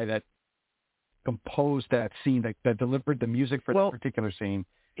the guy that composed that scene, that delivered the music for that particular scene.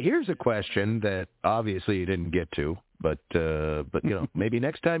 Here's a question that obviously you didn't get to, but maybe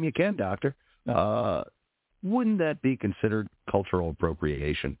next time you can, Doctor. Wouldn't that be considered cultural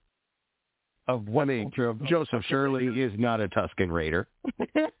appropriation? Of what? Joseph Shirley is not a Tusken Raider.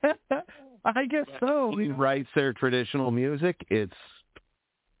 I guess so. He writes their traditional music. It's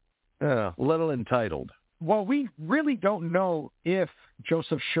a little entitled. Well, we really don't know if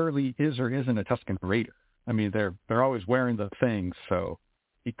Joseph Shirley is or isn't a Tusken Raider. I mean, they're always wearing the things, so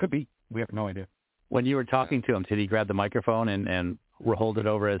he could be. We have no idea. When you were talking to him, did he grab the microphone and hold it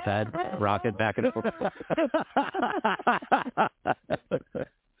over his head, rock it back and forth?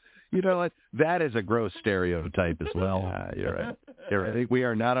 You know what? That is a gross stereotype as well. You're right. I think we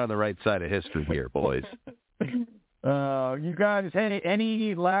are not on the right side of history here, boys. You guys,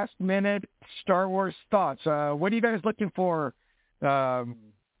 any last-minute Star Wars thoughts? What are you guys looking for?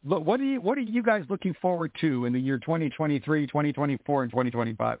 What are you guys looking forward to in the year 2023, 2024, and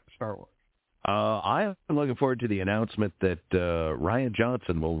 2025 Star Wars? I am looking forward to the announcement that Rian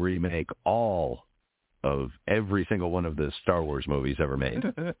Johnson will remake all of every single one of the Star Wars movies ever made.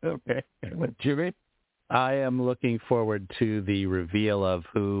 Okay. Jimmy? I am looking forward to the reveal of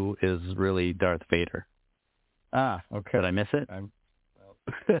who is really Darth Vader. Okay. Did I miss it?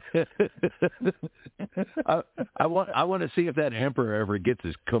 I want to see if that Emperor ever gets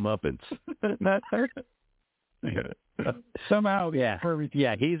his comeuppance. Somehow, yeah,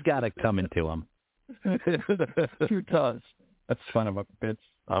 he's got it coming to him. Who does? That's son of a bitch.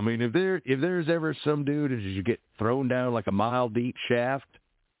 I mean, if there's ever some dude that you get thrown down like a mile-deep shaft,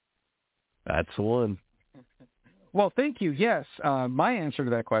 that's the one. Well, thank you. Yes, my answer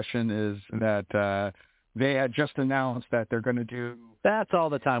to that question is that they had just announced that they're going to do. That's all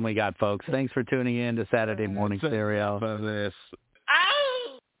the time we got, folks. Thanks for tuning in to Saturday Morning Serial. Ow!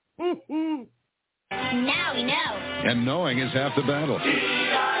 Now we know. And knowing is half the battle.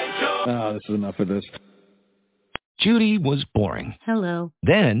 This is enough of this. Judy was boring. Hello.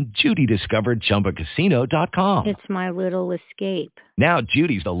 Then Judy discovered ChumbaCasino.com. It's my little escape. Now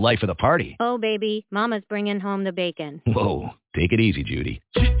Judy's the life of the party. Oh, baby, mama's bringing home the bacon. Whoa, take it easy, Judy.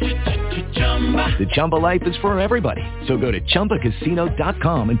 The Chumba life is for everybody. So go to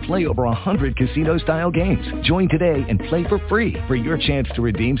ChumbaCasino.com and play over 100 casino-style games. Join today and play for free for your chance to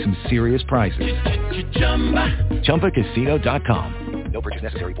redeem some serious prizes. ChumbaCasino.com. No purchase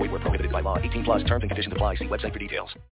necessary. Void where prohibited by law. 18 plus terms and conditions apply. See website for details.